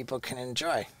that people can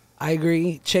enjoy. I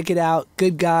agree. Check it out.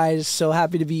 Good guys. So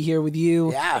happy to be here with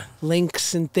you. Yeah.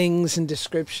 Links and things and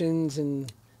descriptions,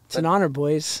 and it's an honor,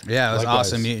 boys. Yeah, it was Likewise.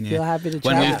 awesome meeting you. Feel happy to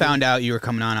When we chat. found out you were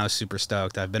coming on, I was super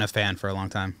stoked. I've been a fan for a long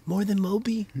time. More than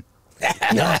Moby?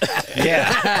 Yeah.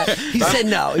 He said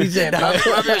no. He said no.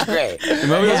 Moby was great.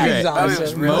 Moby was Yeah, great. he's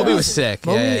awesome. Moby was sick.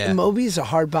 Moby, Yeah, yeah. Moby's a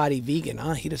hard body vegan,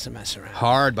 huh? He doesn't mess around.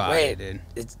 Hard body, Wait, dude.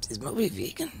 is Moby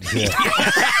vegan? Hey,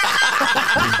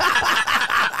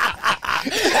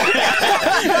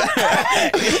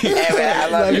 man, I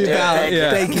love you, dude.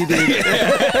 Yeah. Thank you,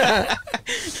 dude.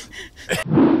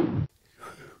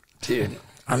 Dude,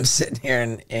 I'm sitting here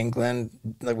in England.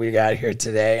 Like, we got here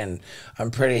today, and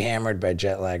I'm pretty hammered by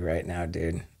jet lag right now,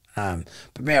 dude. But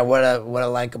man, what a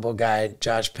likable guy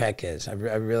Josh Peck is. I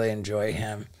really enjoy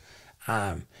him.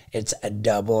 It's a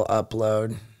double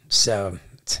upload, so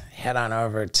head on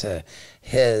over to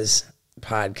his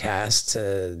podcast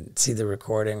to see the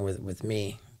recording with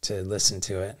me, to listen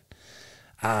to it.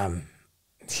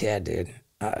 Yeah, dude.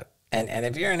 And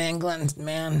if you're in England,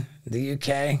 man, the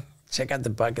UK, check out the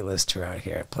Bucket List tour out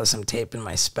here. Plus, I'm taping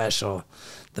my special,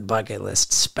 the Bucket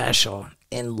List special,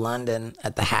 in London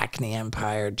at the Hackney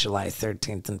Empire, July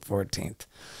 13th and 14th.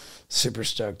 Super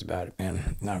stoked about it,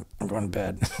 man. No, I'm going to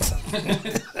bed.